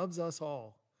God loves us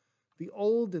all, the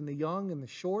old and the young and the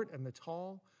short and the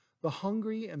tall, the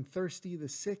hungry and thirsty, the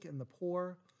sick and the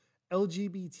poor,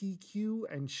 LGBTQ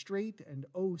and straight, and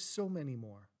oh, so many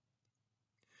more.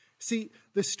 See,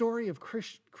 the story of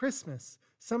Christmas,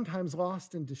 sometimes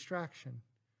lost in distraction,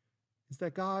 is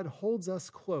that God holds us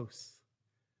close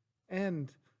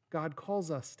and God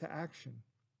calls us to action.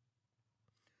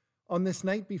 On this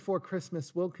night before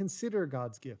Christmas, we'll consider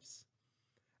God's gifts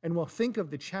and we'll think of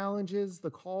the challenges,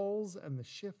 the calls, and the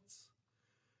shifts,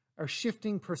 our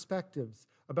shifting perspectives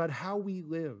about how we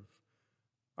live,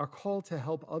 our call to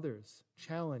help others,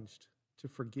 challenged to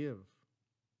forgive.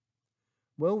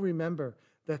 We'll remember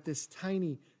that this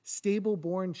tiny,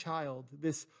 stable-born child,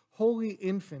 this holy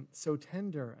infant so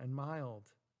tender and mild,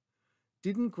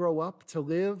 didn't grow up to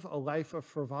live a life of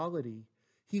frivolity.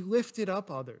 He lifted up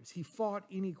others. He fought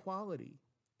inequality.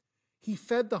 He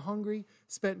fed the hungry,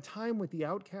 spent time with the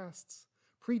outcasts,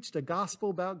 preached a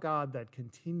gospel about God that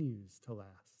continues to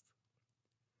last.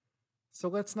 So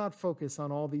let's not focus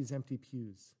on all these empty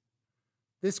pews.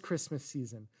 This Christmas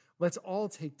season, let's all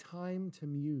take time to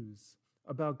muse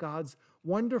about God's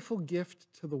wonderful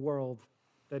gift to the world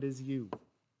that is you,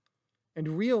 and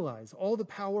realize all the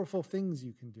powerful things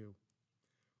you can do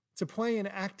to play an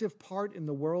active part in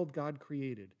the world God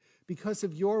created. Because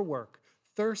of your work,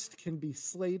 thirst can be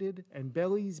slated, and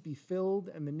bellies be filled,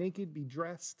 and the naked be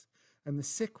dressed, and the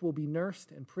sick will be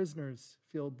nursed, and prisoners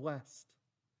feel blessed.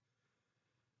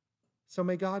 So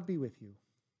may God be with you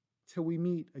till we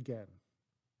meet again.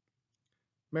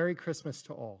 Merry Christmas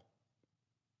to all.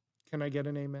 Can I get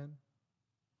an amen?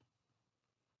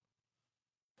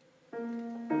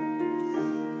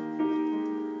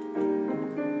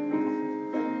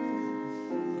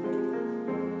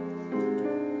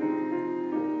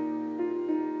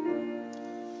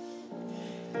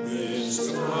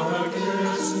 This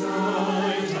darkest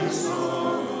night I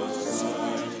saw a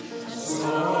sight, a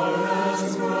star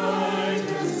as bright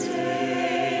as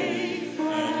day,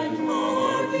 and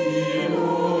far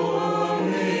below a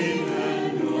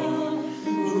maiden young,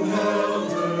 who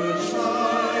held her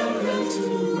child and to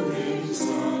him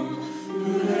sung,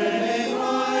 "Hooray,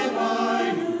 my,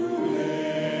 hooray."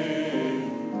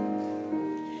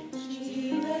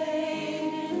 She lay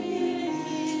in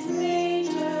his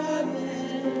manger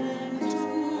bed, and to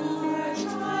her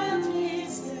child he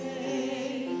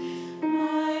said,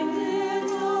 "My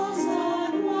little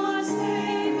son was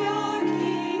Savior,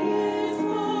 King is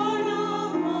born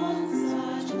among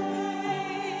such day."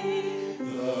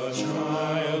 The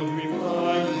child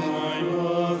replied, "My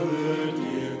mother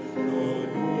dear, though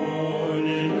born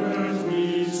in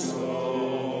earthly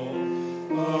stall,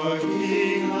 a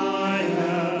king I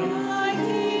am, my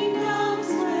kingdom's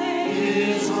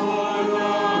sway is o'er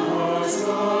the hearts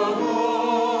of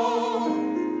all."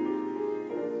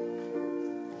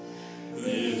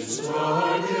 This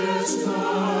darkest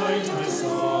night I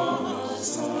saw a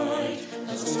sight,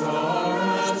 a star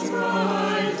as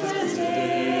bright as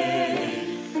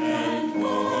day, and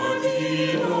far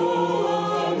below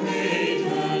a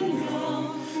maiden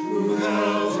young,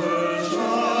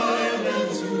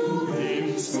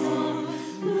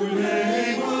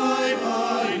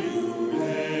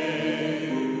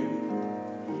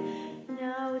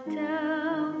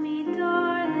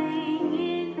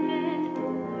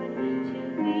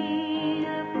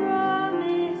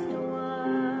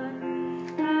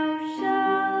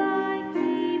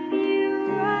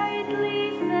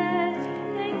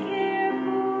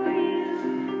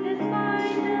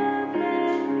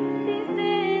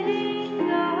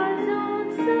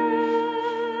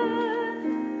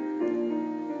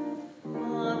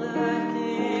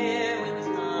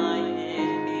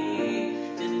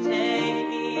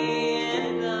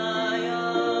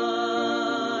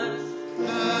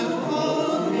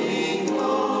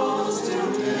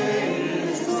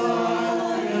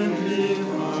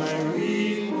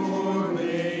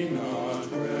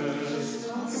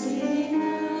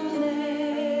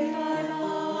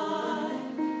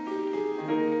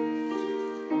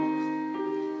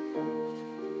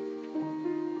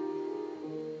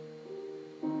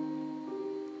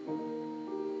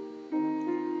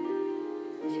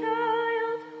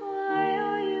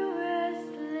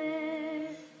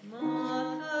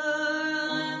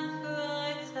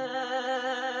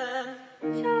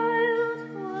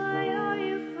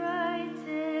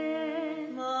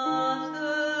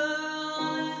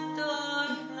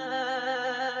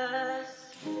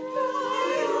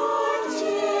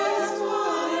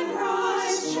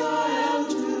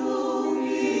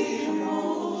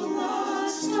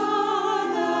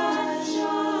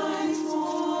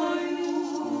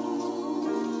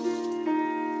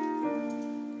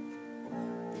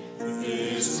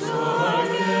 This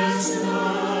darkest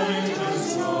night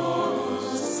has drawn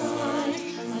a sight,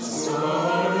 a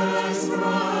star as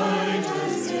bright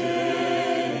as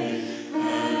day,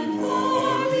 and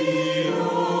far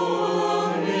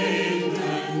beyond named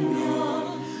and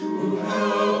known, who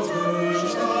held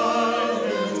her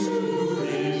child and to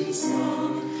him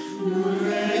sung, who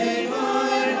lay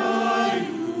by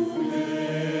who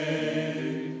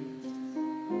lay.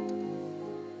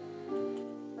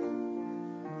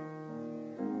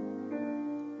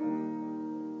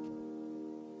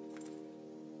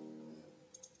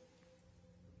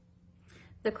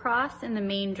 The Cross in the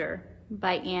Manger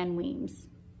by Anne Weems.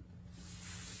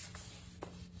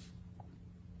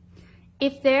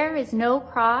 If there is no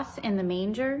cross in the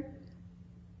manger,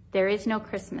 there is no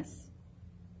Christmas.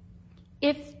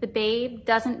 If the babe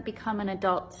doesn't become an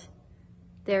adult,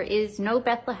 there is no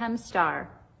Bethlehem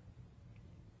star.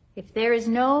 If there is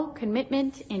no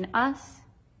commitment in us,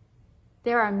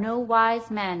 there are no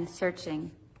wise men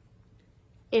searching.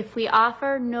 If we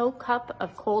offer no cup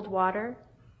of cold water,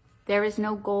 there is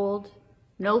no gold,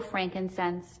 no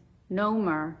frankincense, no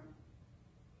myrrh.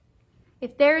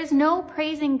 If there is no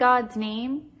praising God's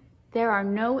name, there are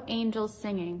no angels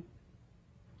singing.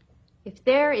 If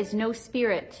there is no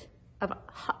spirit of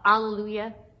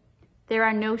Alleluia, there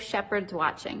are no shepherds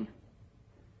watching.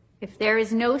 If there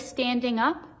is no standing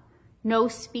up, no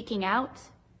speaking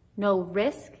out, no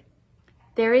risk,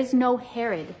 there is no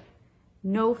Herod,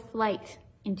 no flight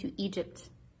into Egypt.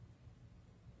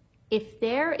 If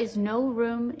there is no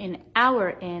room in our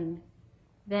inn,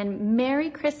 then Merry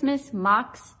Christmas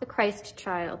mocks the Christ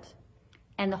child,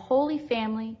 and the Holy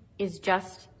Family is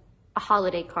just a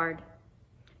holiday card,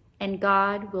 and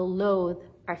God will loathe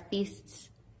our feasts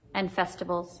and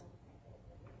festivals.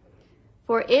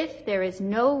 For if there is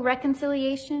no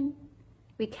reconciliation,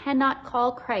 we cannot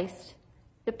call Christ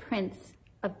the Prince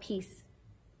of Peace.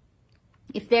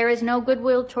 If there is no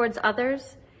goodwill towards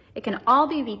others, it can all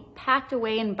be packed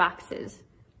away in boxes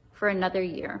for another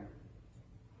year.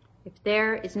 If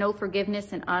there is no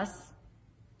forgiveness in us,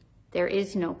 there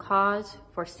is no cause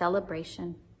for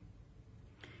celebration.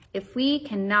 If we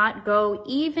cannot go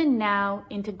even now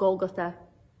into Golgotha,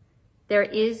 there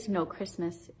is no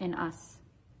Christmas in us.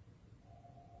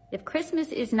 If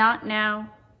Christmas is not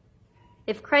now,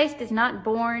 if Christ is not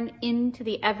born into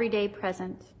the everyday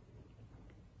present,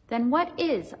 then what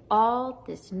is all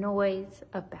this noise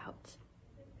about?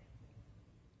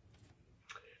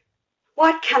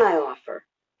 What can I offer,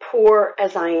 poor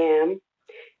as I am?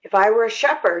 If I were a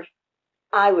shepherd,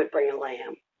 I would bring a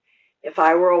lamb. If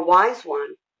I were a wise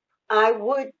one, I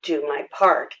would do my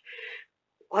part.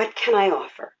 What can I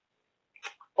offer?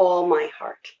 All my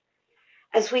heart.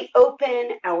 As we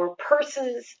open our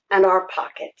purses and our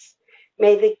pockets,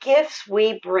 may the gifts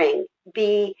we bring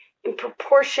be in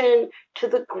proportion to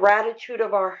the gratitude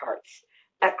of our hearts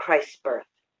at Christ's birth.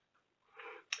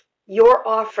 Your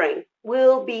offering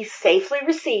will be safely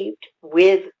received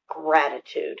with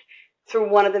gratitude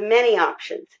through one of the many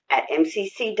options at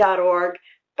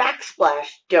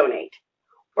mcc.org/donate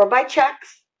or by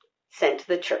checks sent to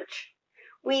the church.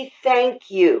 We thank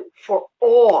you for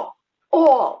all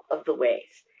of the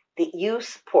ways that you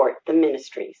support the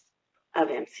ministries of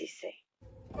MCC.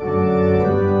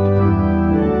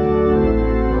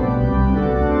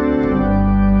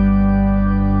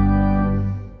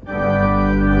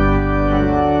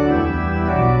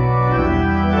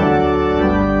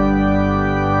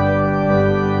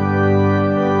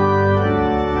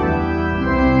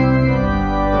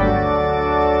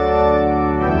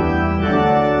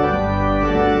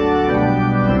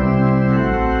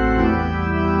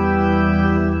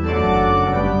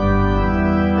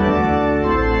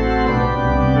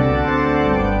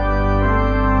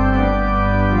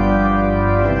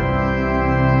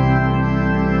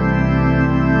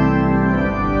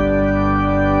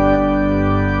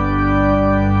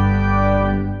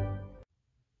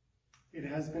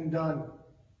 Done.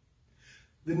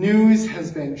 The news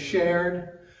has been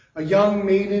shared. A young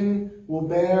maiden will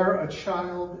bear a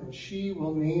child, and she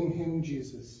will name him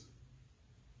Jesus.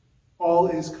 All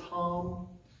is calm,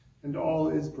 and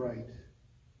all is bright.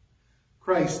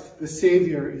 Christ, the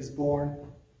Savior, is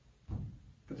born.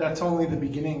 But that's only the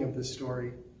beginning of the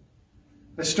story.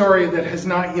 A story that has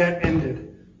not yet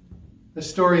ended. A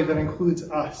story that includes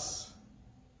us.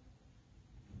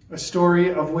 A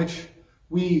story of which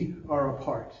we are a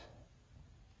part.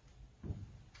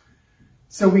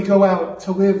 So we go out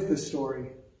to live the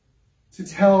story, to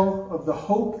tell of the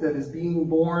hope that is being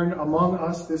born among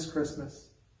us this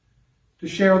Christmas, to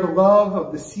share the love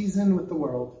of the season with the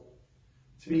world,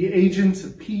 to be agents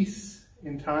of peace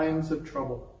in times of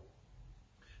trouble,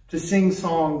 to sing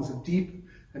songs of deep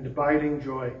and abiding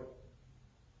joy.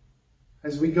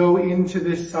 As we go into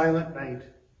this silent night,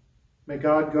 may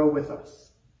God go with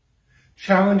us,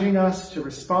 challenging us to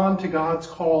respond to God's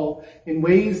call in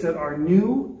ways that are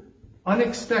new,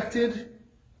 unexpected,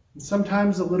 and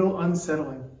sometimes a little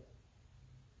unsettling.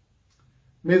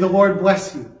 May the Lord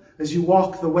bless you as you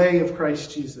walk the way of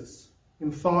Christ Jesus,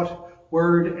 in thought,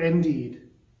 word, and deed.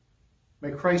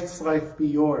 May Christ's life be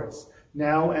yours,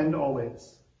 now and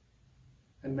always.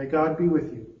 And may God be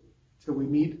with you till we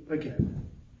meet again.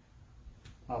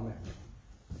 Amen.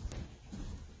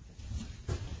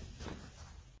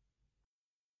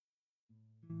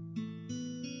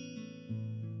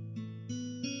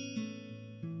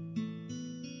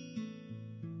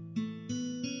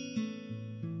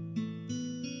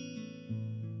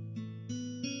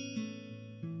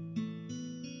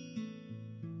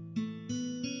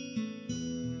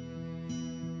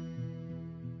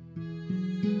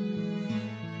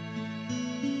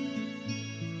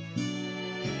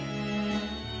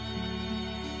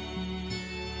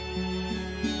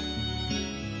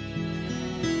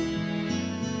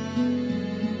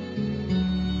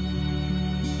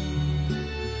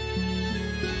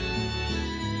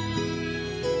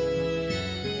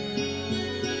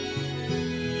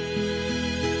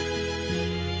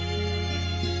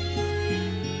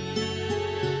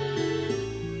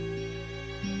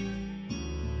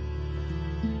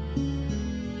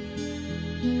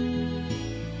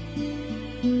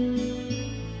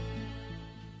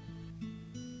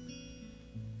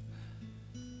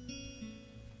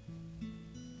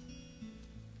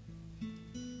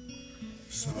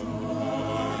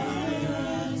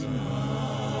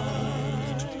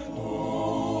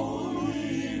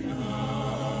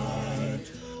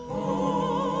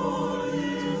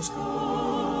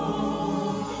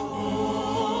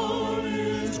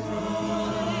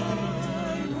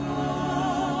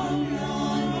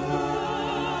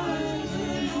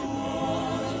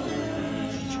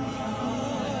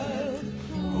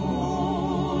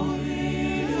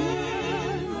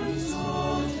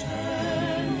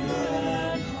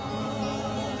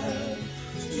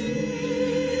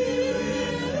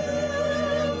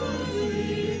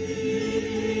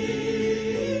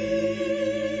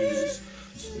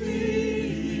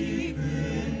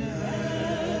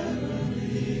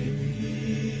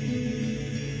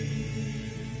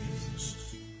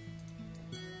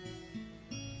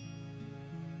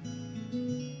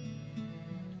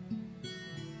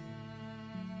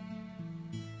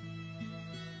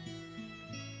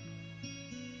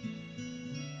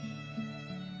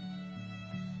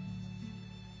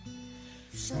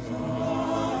 Sudbury